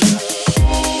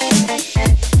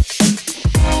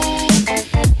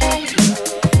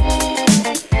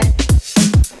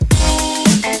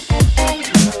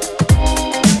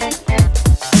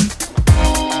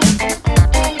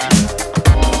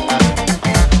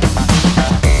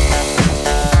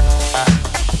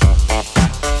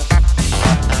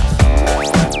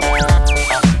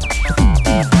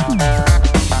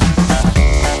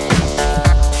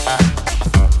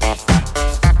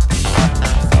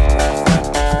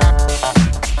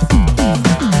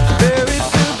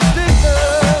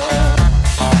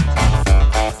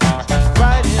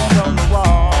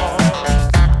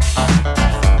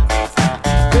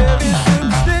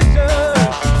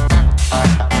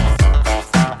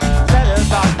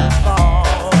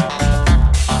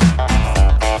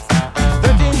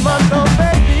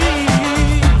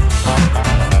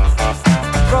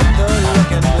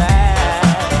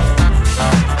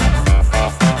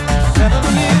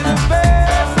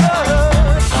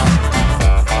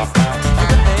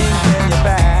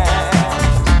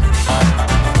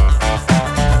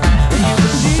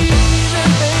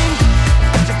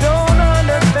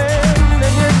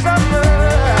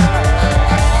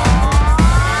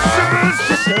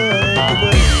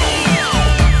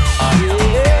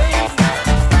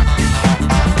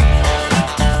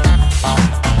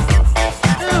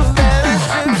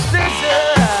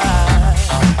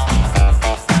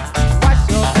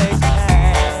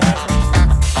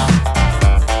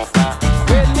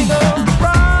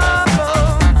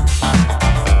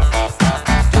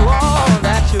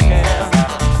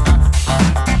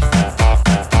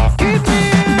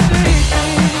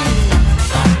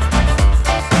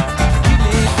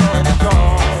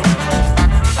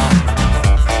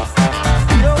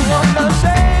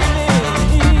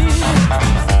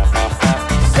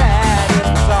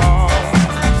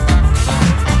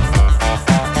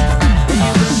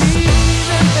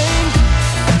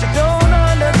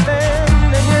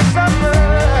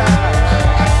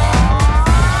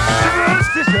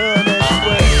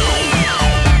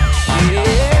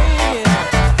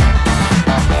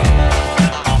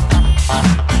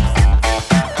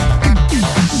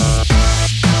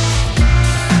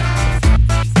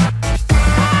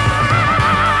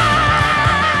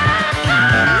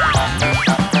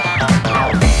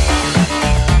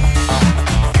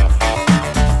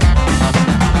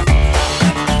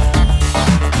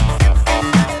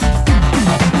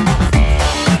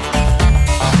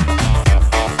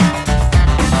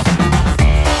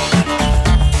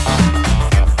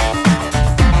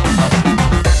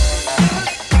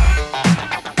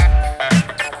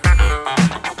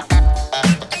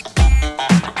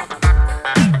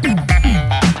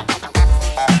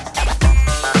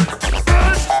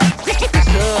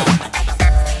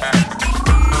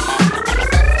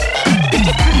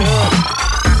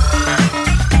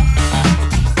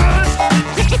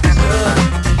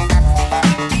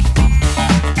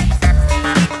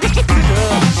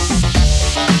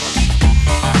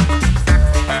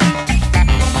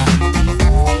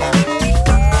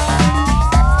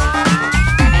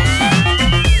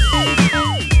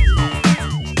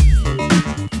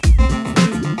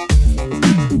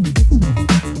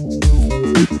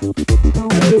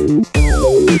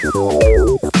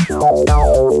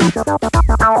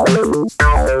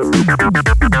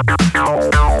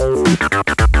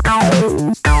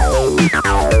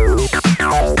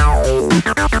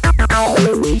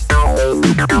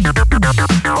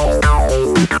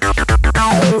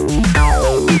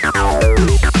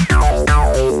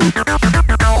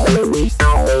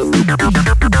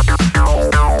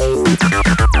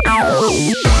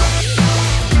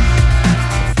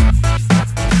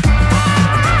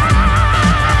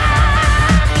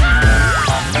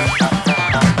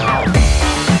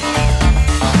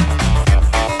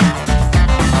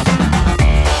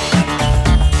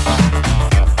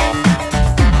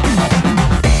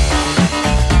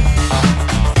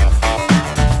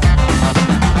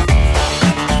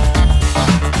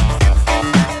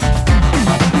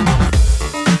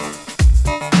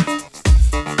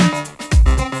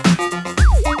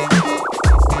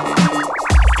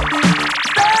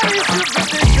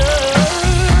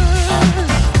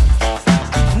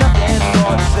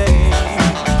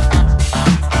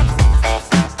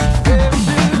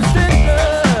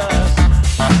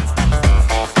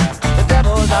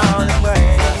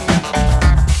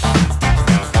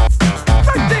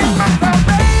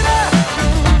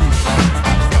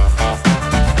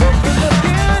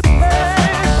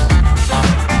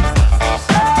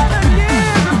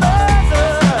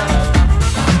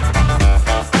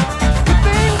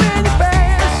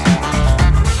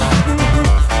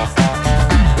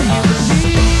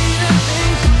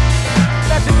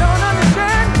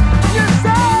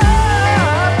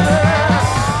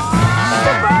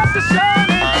 just to show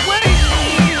me the way.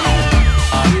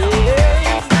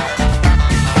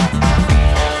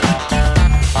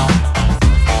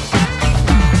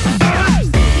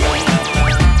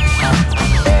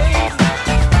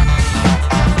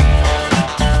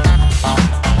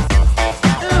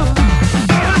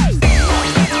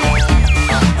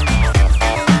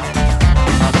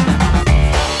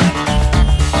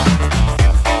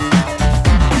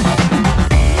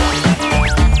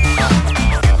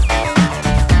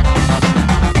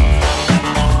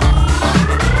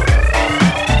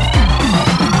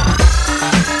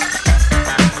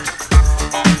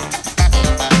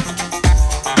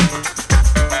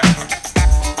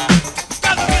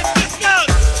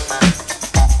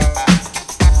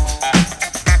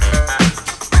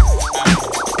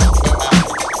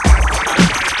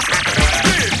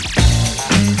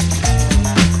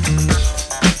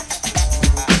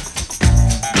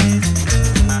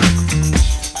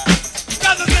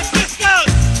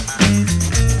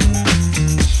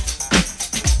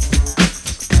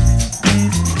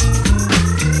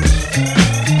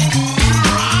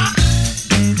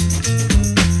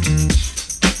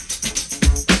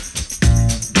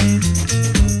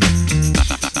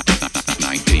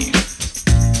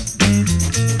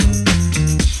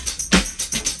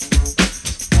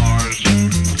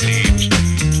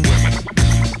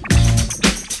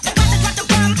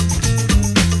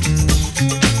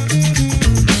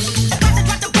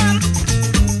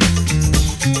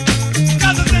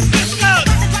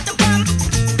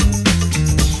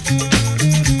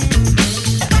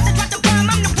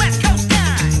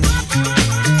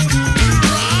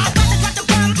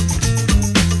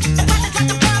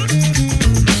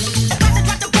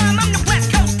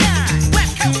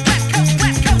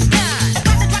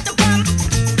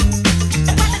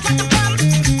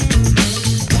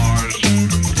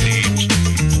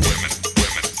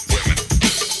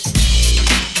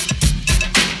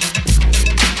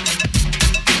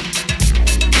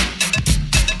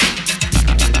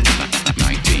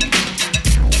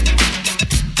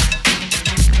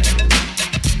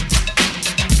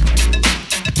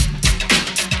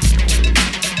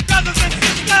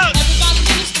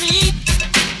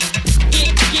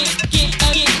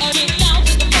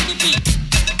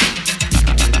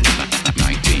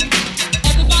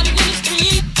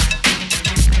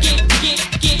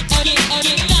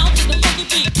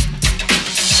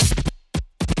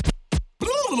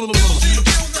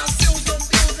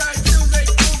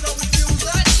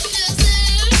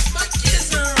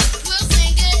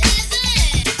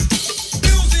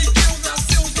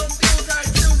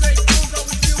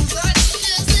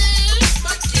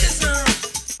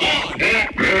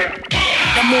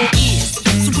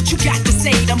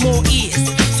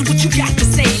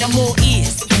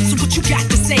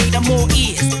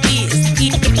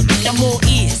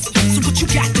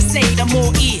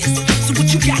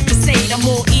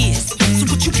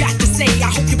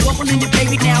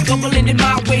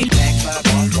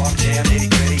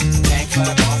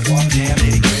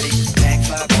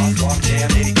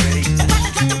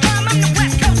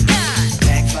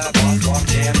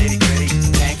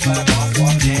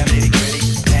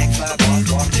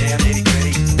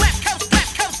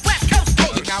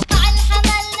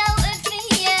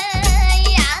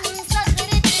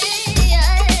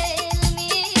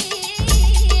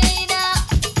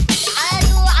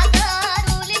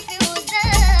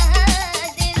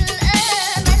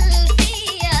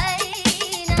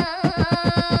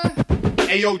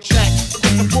 Ayo, Jack,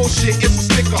 with the bullshit, it's a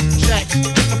sticker. Jack,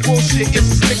 with the bullshit, it's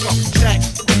a sticker. Jack,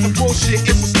 with the bullshit,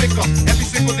 it's a sticker. Every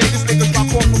single day this nigga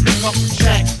drop off a pickup.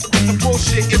 Jack, with the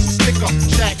bullshit, it's a sticker.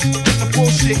 Jack, with the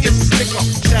bullshit, it's a sticker.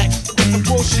 Jack, with the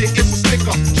bullshit, it's a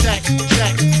sticker. Jack,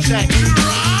 Jack, Jack.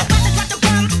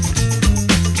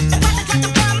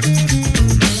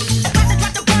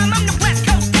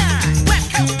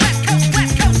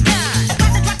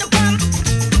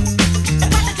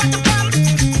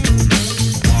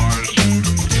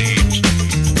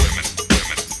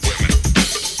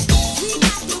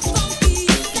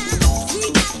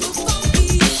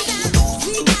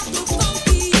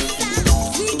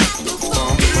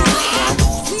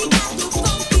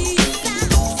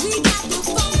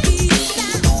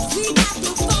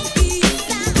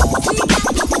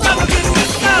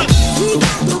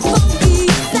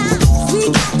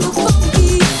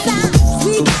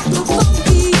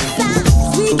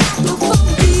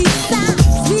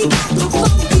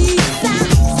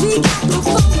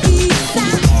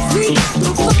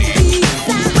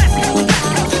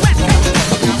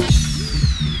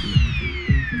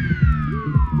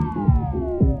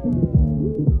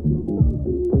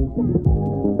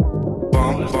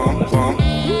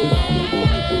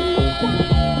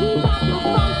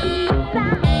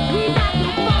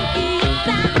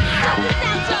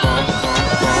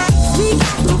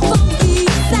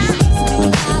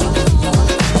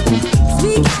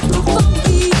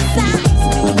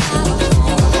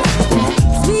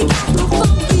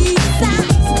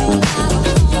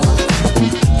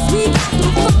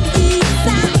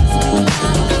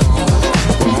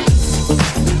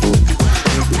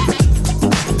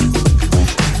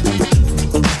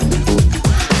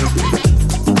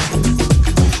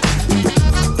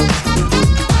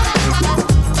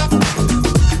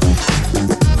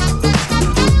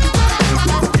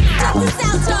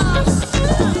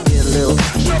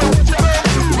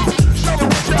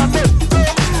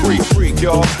 freak,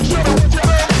 y'all.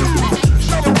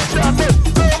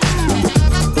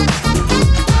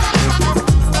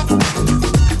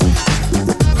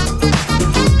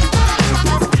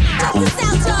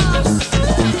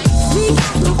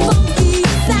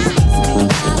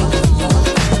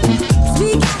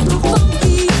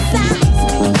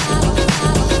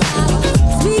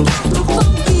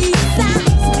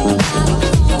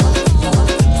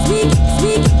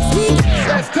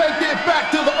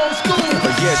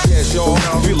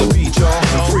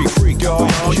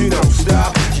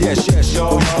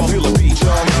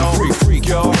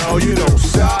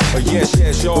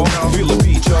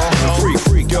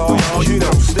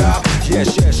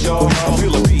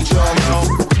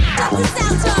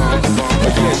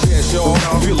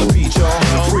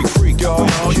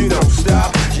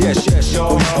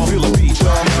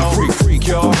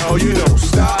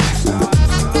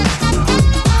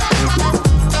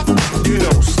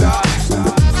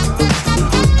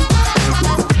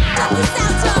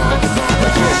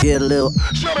 Get a little.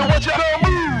 Show me what y'all don't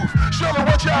move. Show me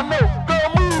what y'all know.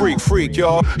 Don't move. Freak,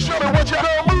 y'all. Show me what y'all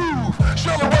don't move.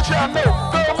 Show me what y'all know.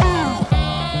 Don't move.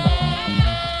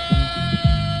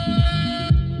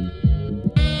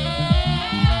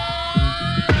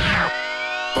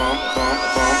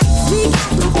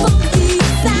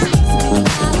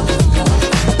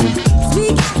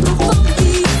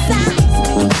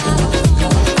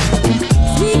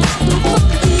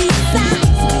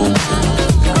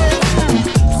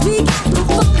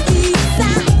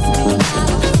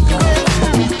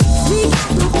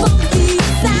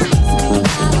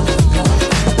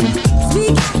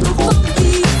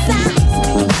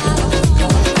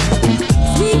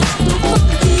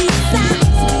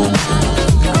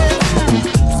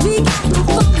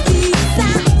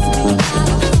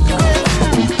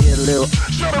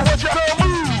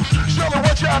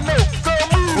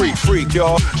 Freak,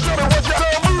 y'all. Show me what y'all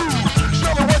don't move.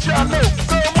 Show me what y'all know.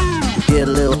 Don't move. Get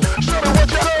a little. Show me what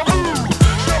y'all don't move.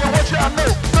 Show me what y'all know.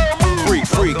 Don't move.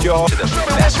 Freak, y'all. To the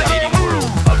fascinating world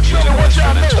of using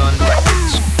instruments on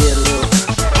records. Get a little.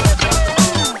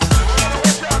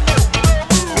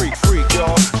 Freak,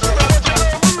 y'all.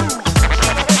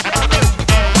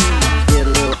 Get a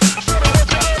little.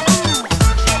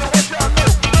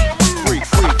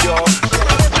 Freak, y'all.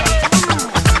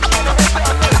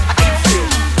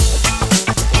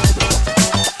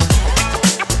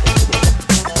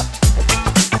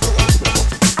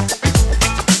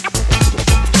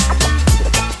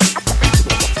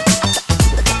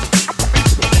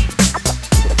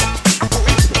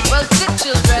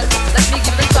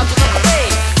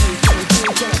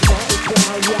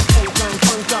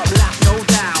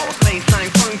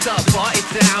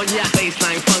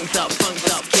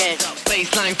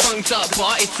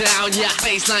 Sound, yeah,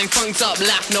 baseline funked up,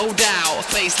 laugh no doubt.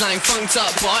 Baseline funked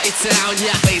up, party sound,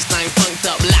 yeah, baseline funked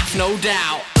up, laugh no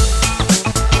doubt.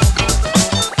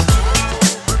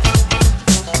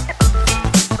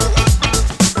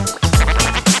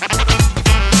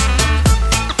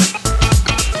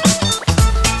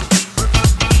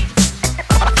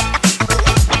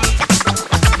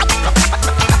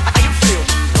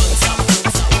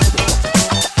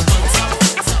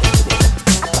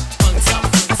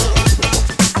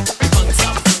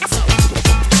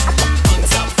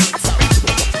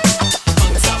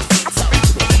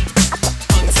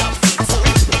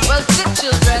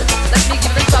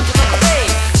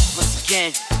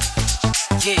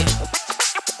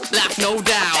 No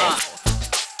doubt.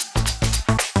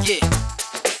 Yeah.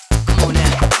 Come on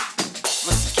now.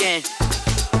 Once again.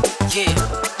 Yeah.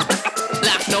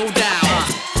 Laugh no doubt.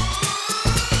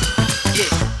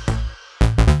 Yeah.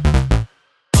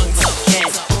 Punked up again.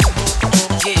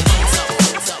 Yeah.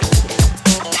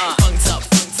 Punked up.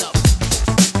 Punked up.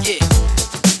 Yeah.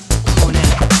 Come on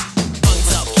now.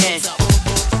 Punked up again.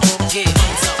 Yeah.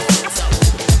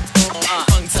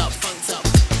 Punked up.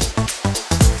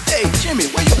 Hey, Jimmy,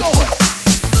 where you going?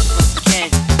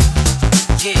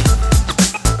 Yeah.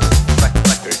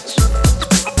 Records.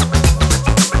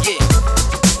 Yeah.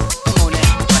 Come on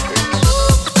now.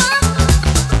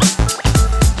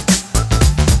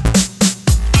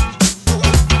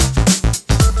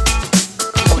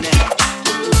 Come on now.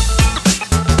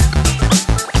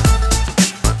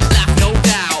 Laugh no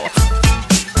doubt.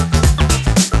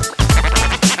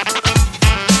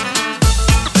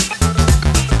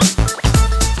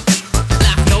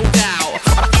 Laugh no doubt.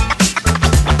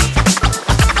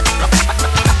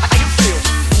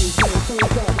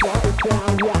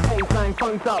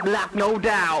 Funked up, laugh no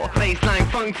doubt. Baseline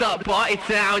funked up, party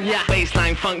sound, yeah.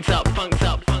 Baseline funked up.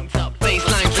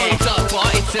 Baseline funked up,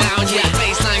 party sound, yeah.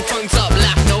 Baseline funked up,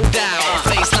 laugh no doubt.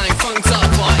 Baseline funked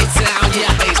up, party sound,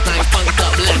 yeah. Baseline funked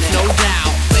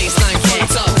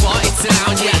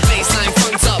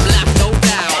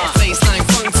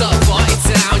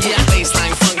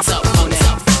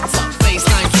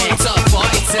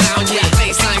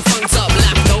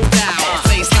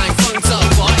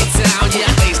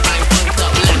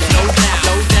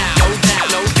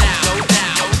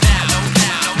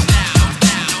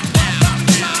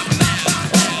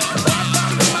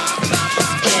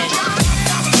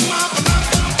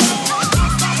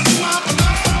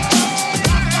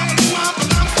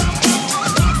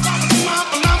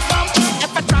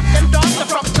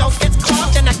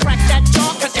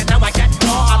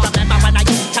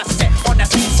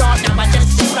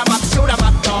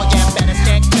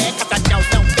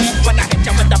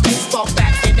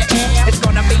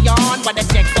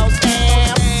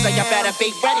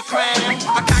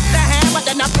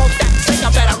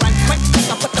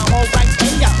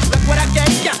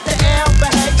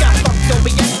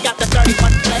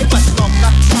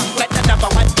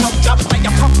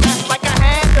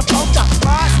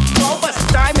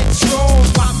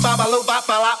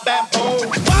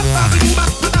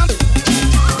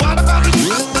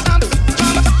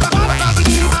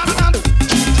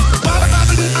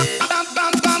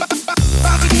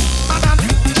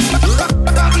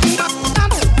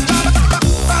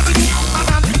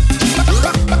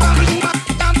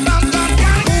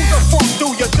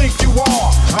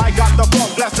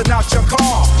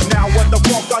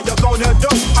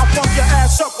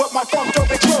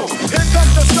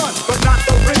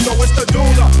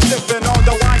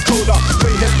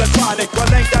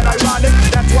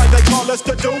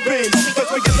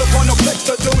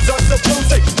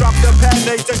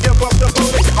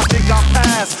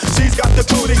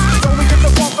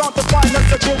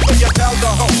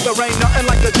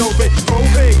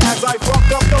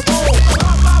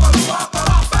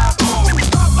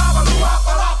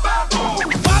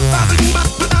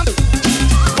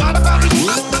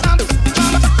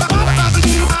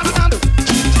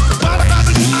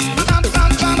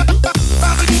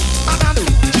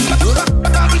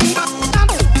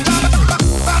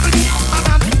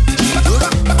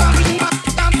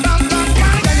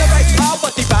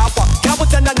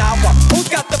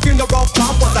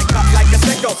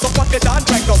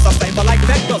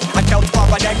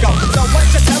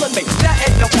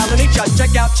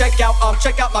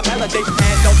check out my melody.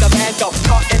 Handle the bando,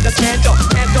 caught in the scandal.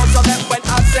 Handle so that when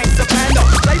I sing soprano,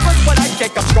 flavors when I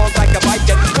kick, I'm strong like a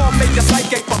Viking. Call me the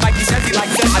psychic, but Mikey says he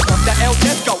likes it. I love the El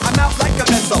Disco, I'm out like a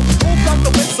missile. Move from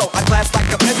the whistle, I blast like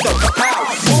a pistol. Pow,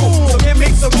 boom, so give me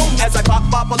some room as I pop,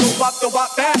 pop, a loop, pop the wop,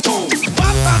 bam, boom.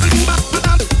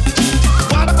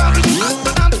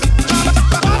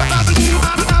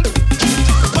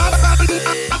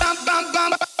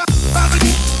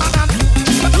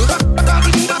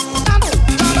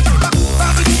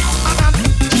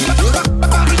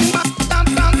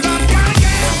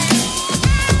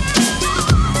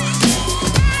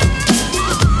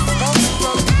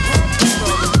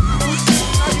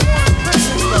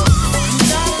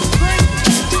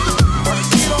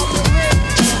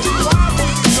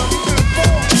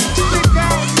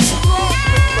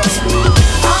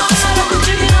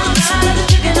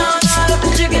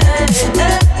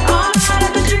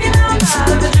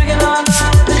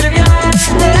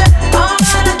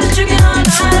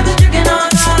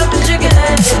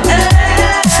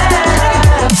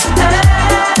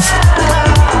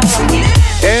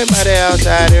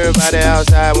 Everybody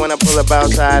outside when I pull up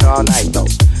outside all night though.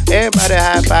 Everybody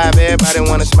high five, everybody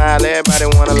wanna smile, everybody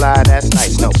wanna lie, that's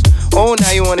nice, no. Oh,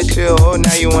 now you wanna chill, oh,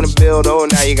 now you wanna build, oh,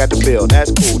 now you got the bill,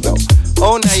 that's cool though.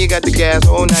 Oh, now you got the gas,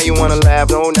 oh, now you wanna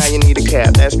laugh, oh, now you need a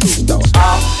cab, that's true though.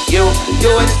 All you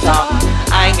do is talk,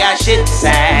 I ain't got shit to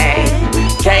say.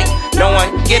 Can't no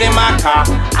one get in my car,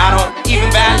 I don't even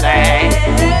valet.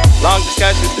 Long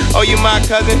discussions, oh, you my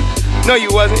cousin? No, you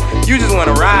wasn't. You just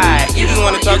wanna ride. You just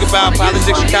wanna talk about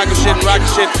politics, Chicago shit, and rocket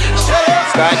shit.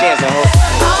 Start dancing, ho.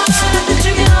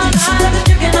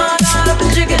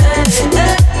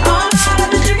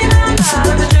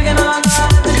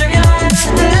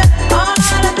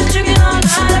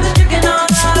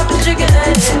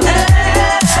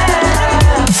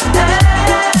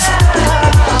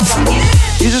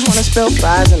 You just wanna spill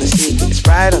fries on the seat,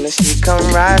 Sprite on the seat, come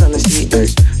ride on the seat.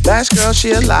 Last girl,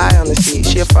 she a lie on the seat,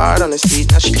 she a fart on the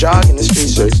seat, now she jogging the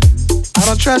streets. I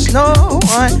don't trust no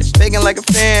one, faking like a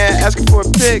fan, asking for a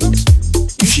pic.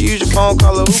 You should use your phone,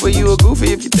 call a Uber, you a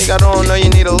goofy if you think I don't know you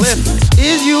need a lift.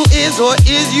 Is you is or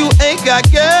is you ain't got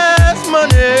gas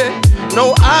money?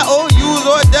 No IOUs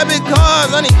or debit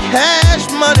cards, I need cash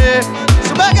money.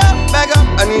 So back up,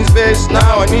 I need space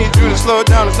now, I need you to slow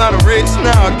down, it's not a race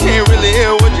now. I can't really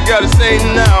hear what you gotta say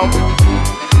now.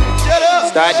 Shut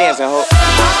up! Start dancing, ho.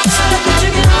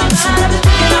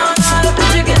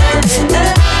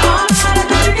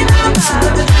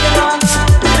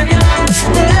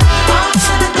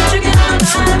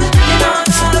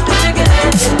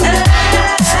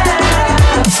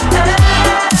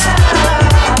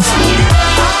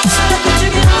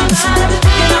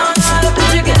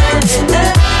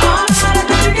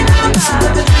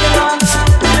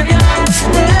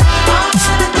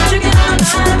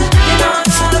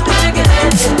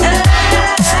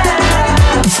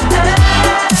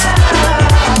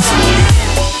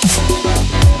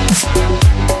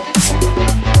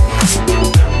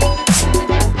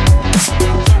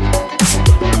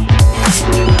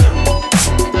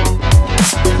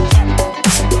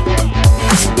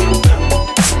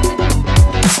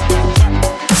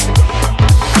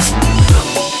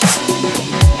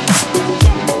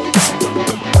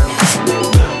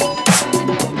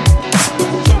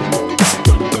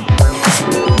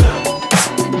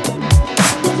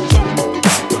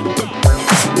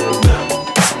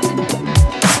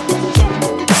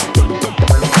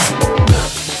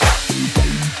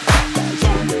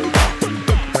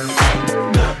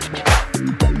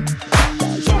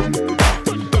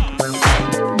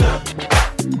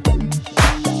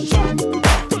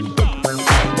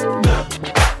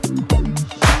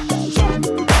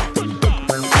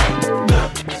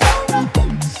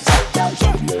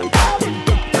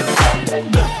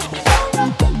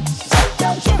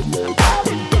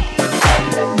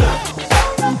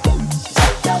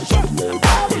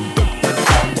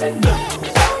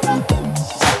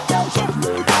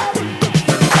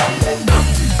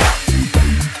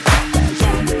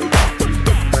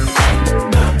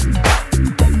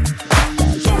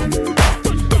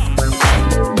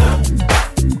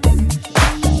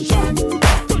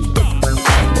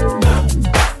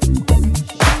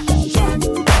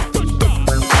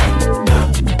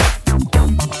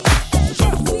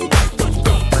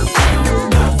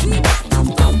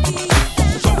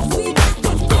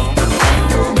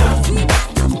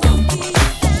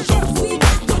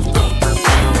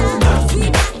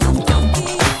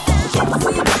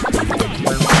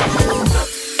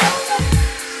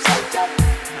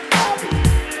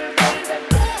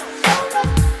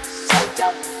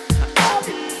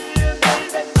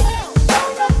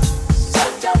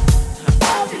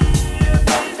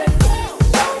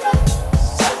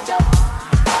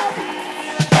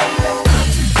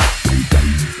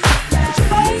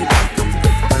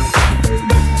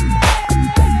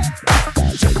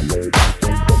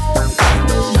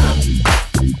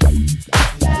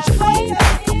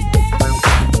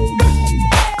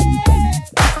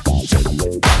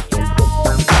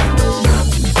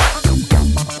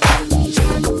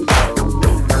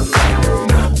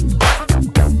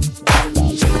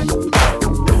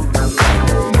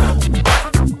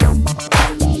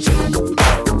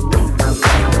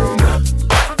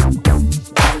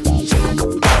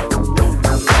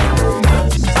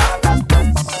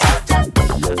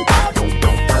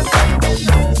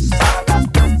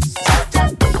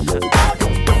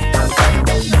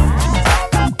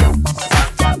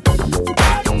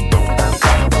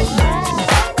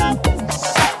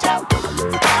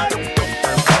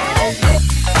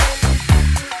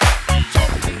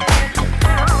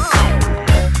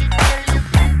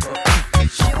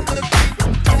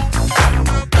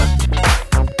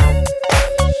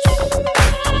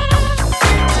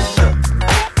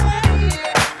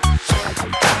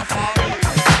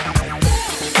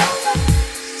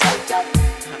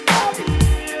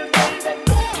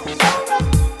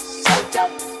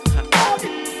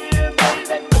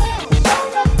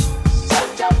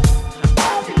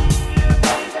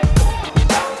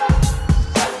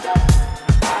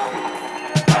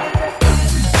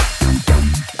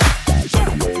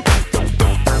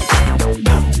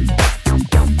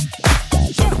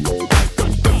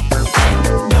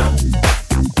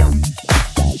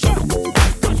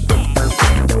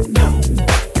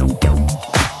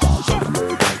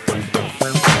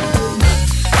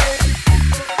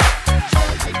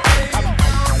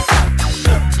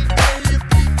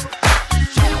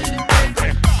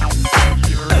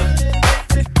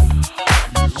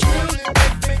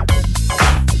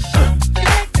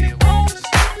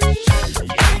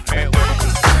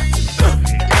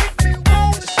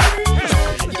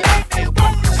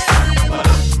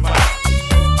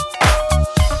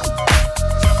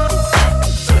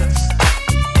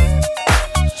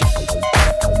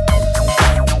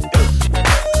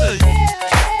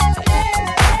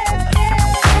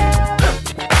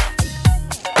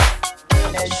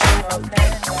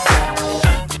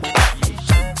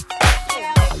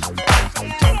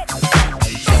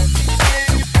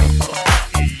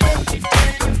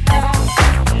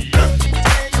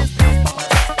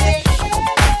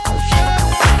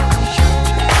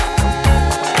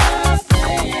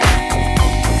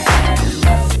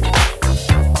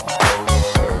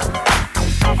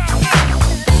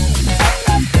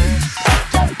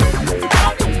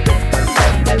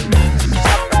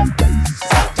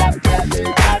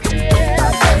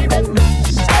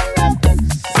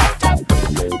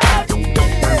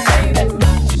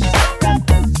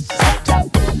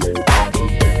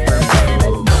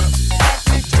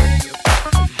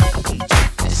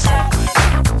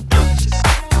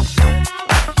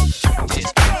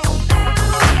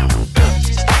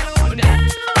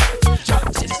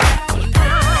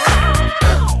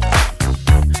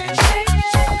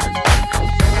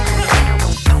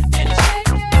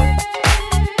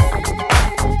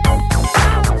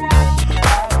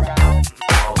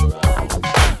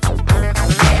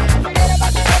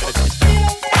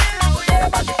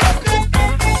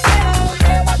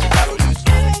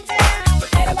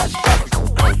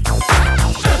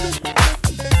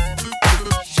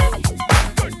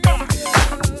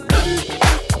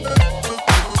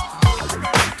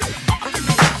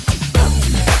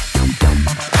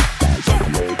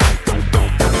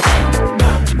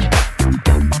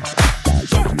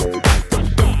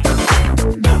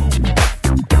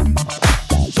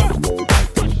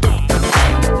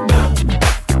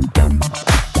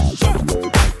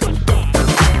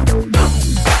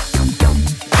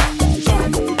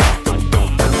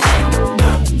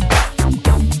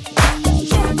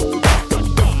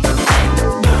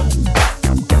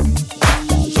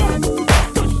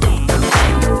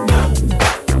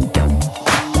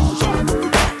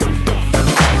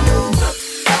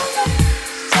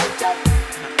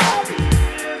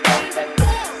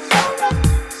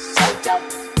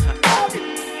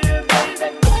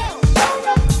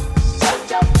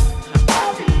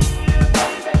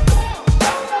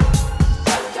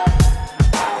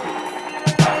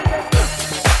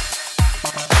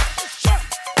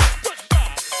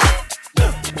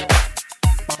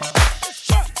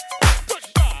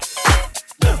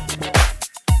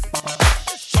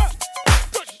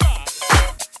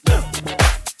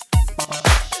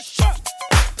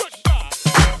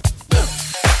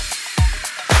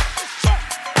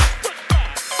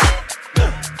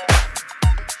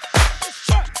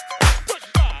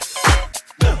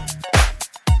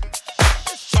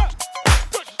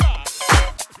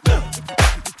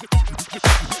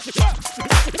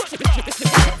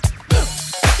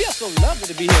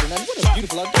 lovely to be here tonight. What a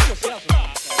beautiful, give yourself a round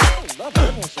of applause. So lovely,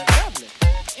 everyone's so lovely.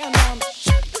 And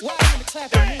while you're in the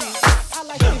clapping mood, I'd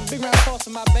like to give a big round of applause to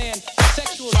my band,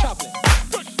 Sexual Chocolate.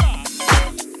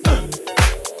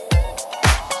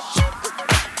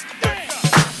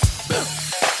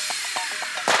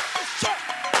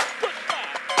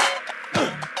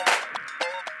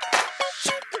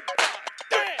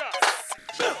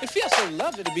 It feels so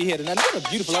lovely to be here tonight. What a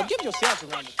beautiful, give yourselves a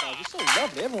round of applause. You're so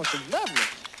lovely, everyone's so lovely.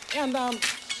 And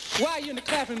while you're in the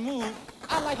clapping mood,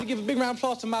 I'd like to give a big round of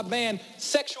applause to my band,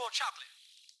 Sexual Chocolate.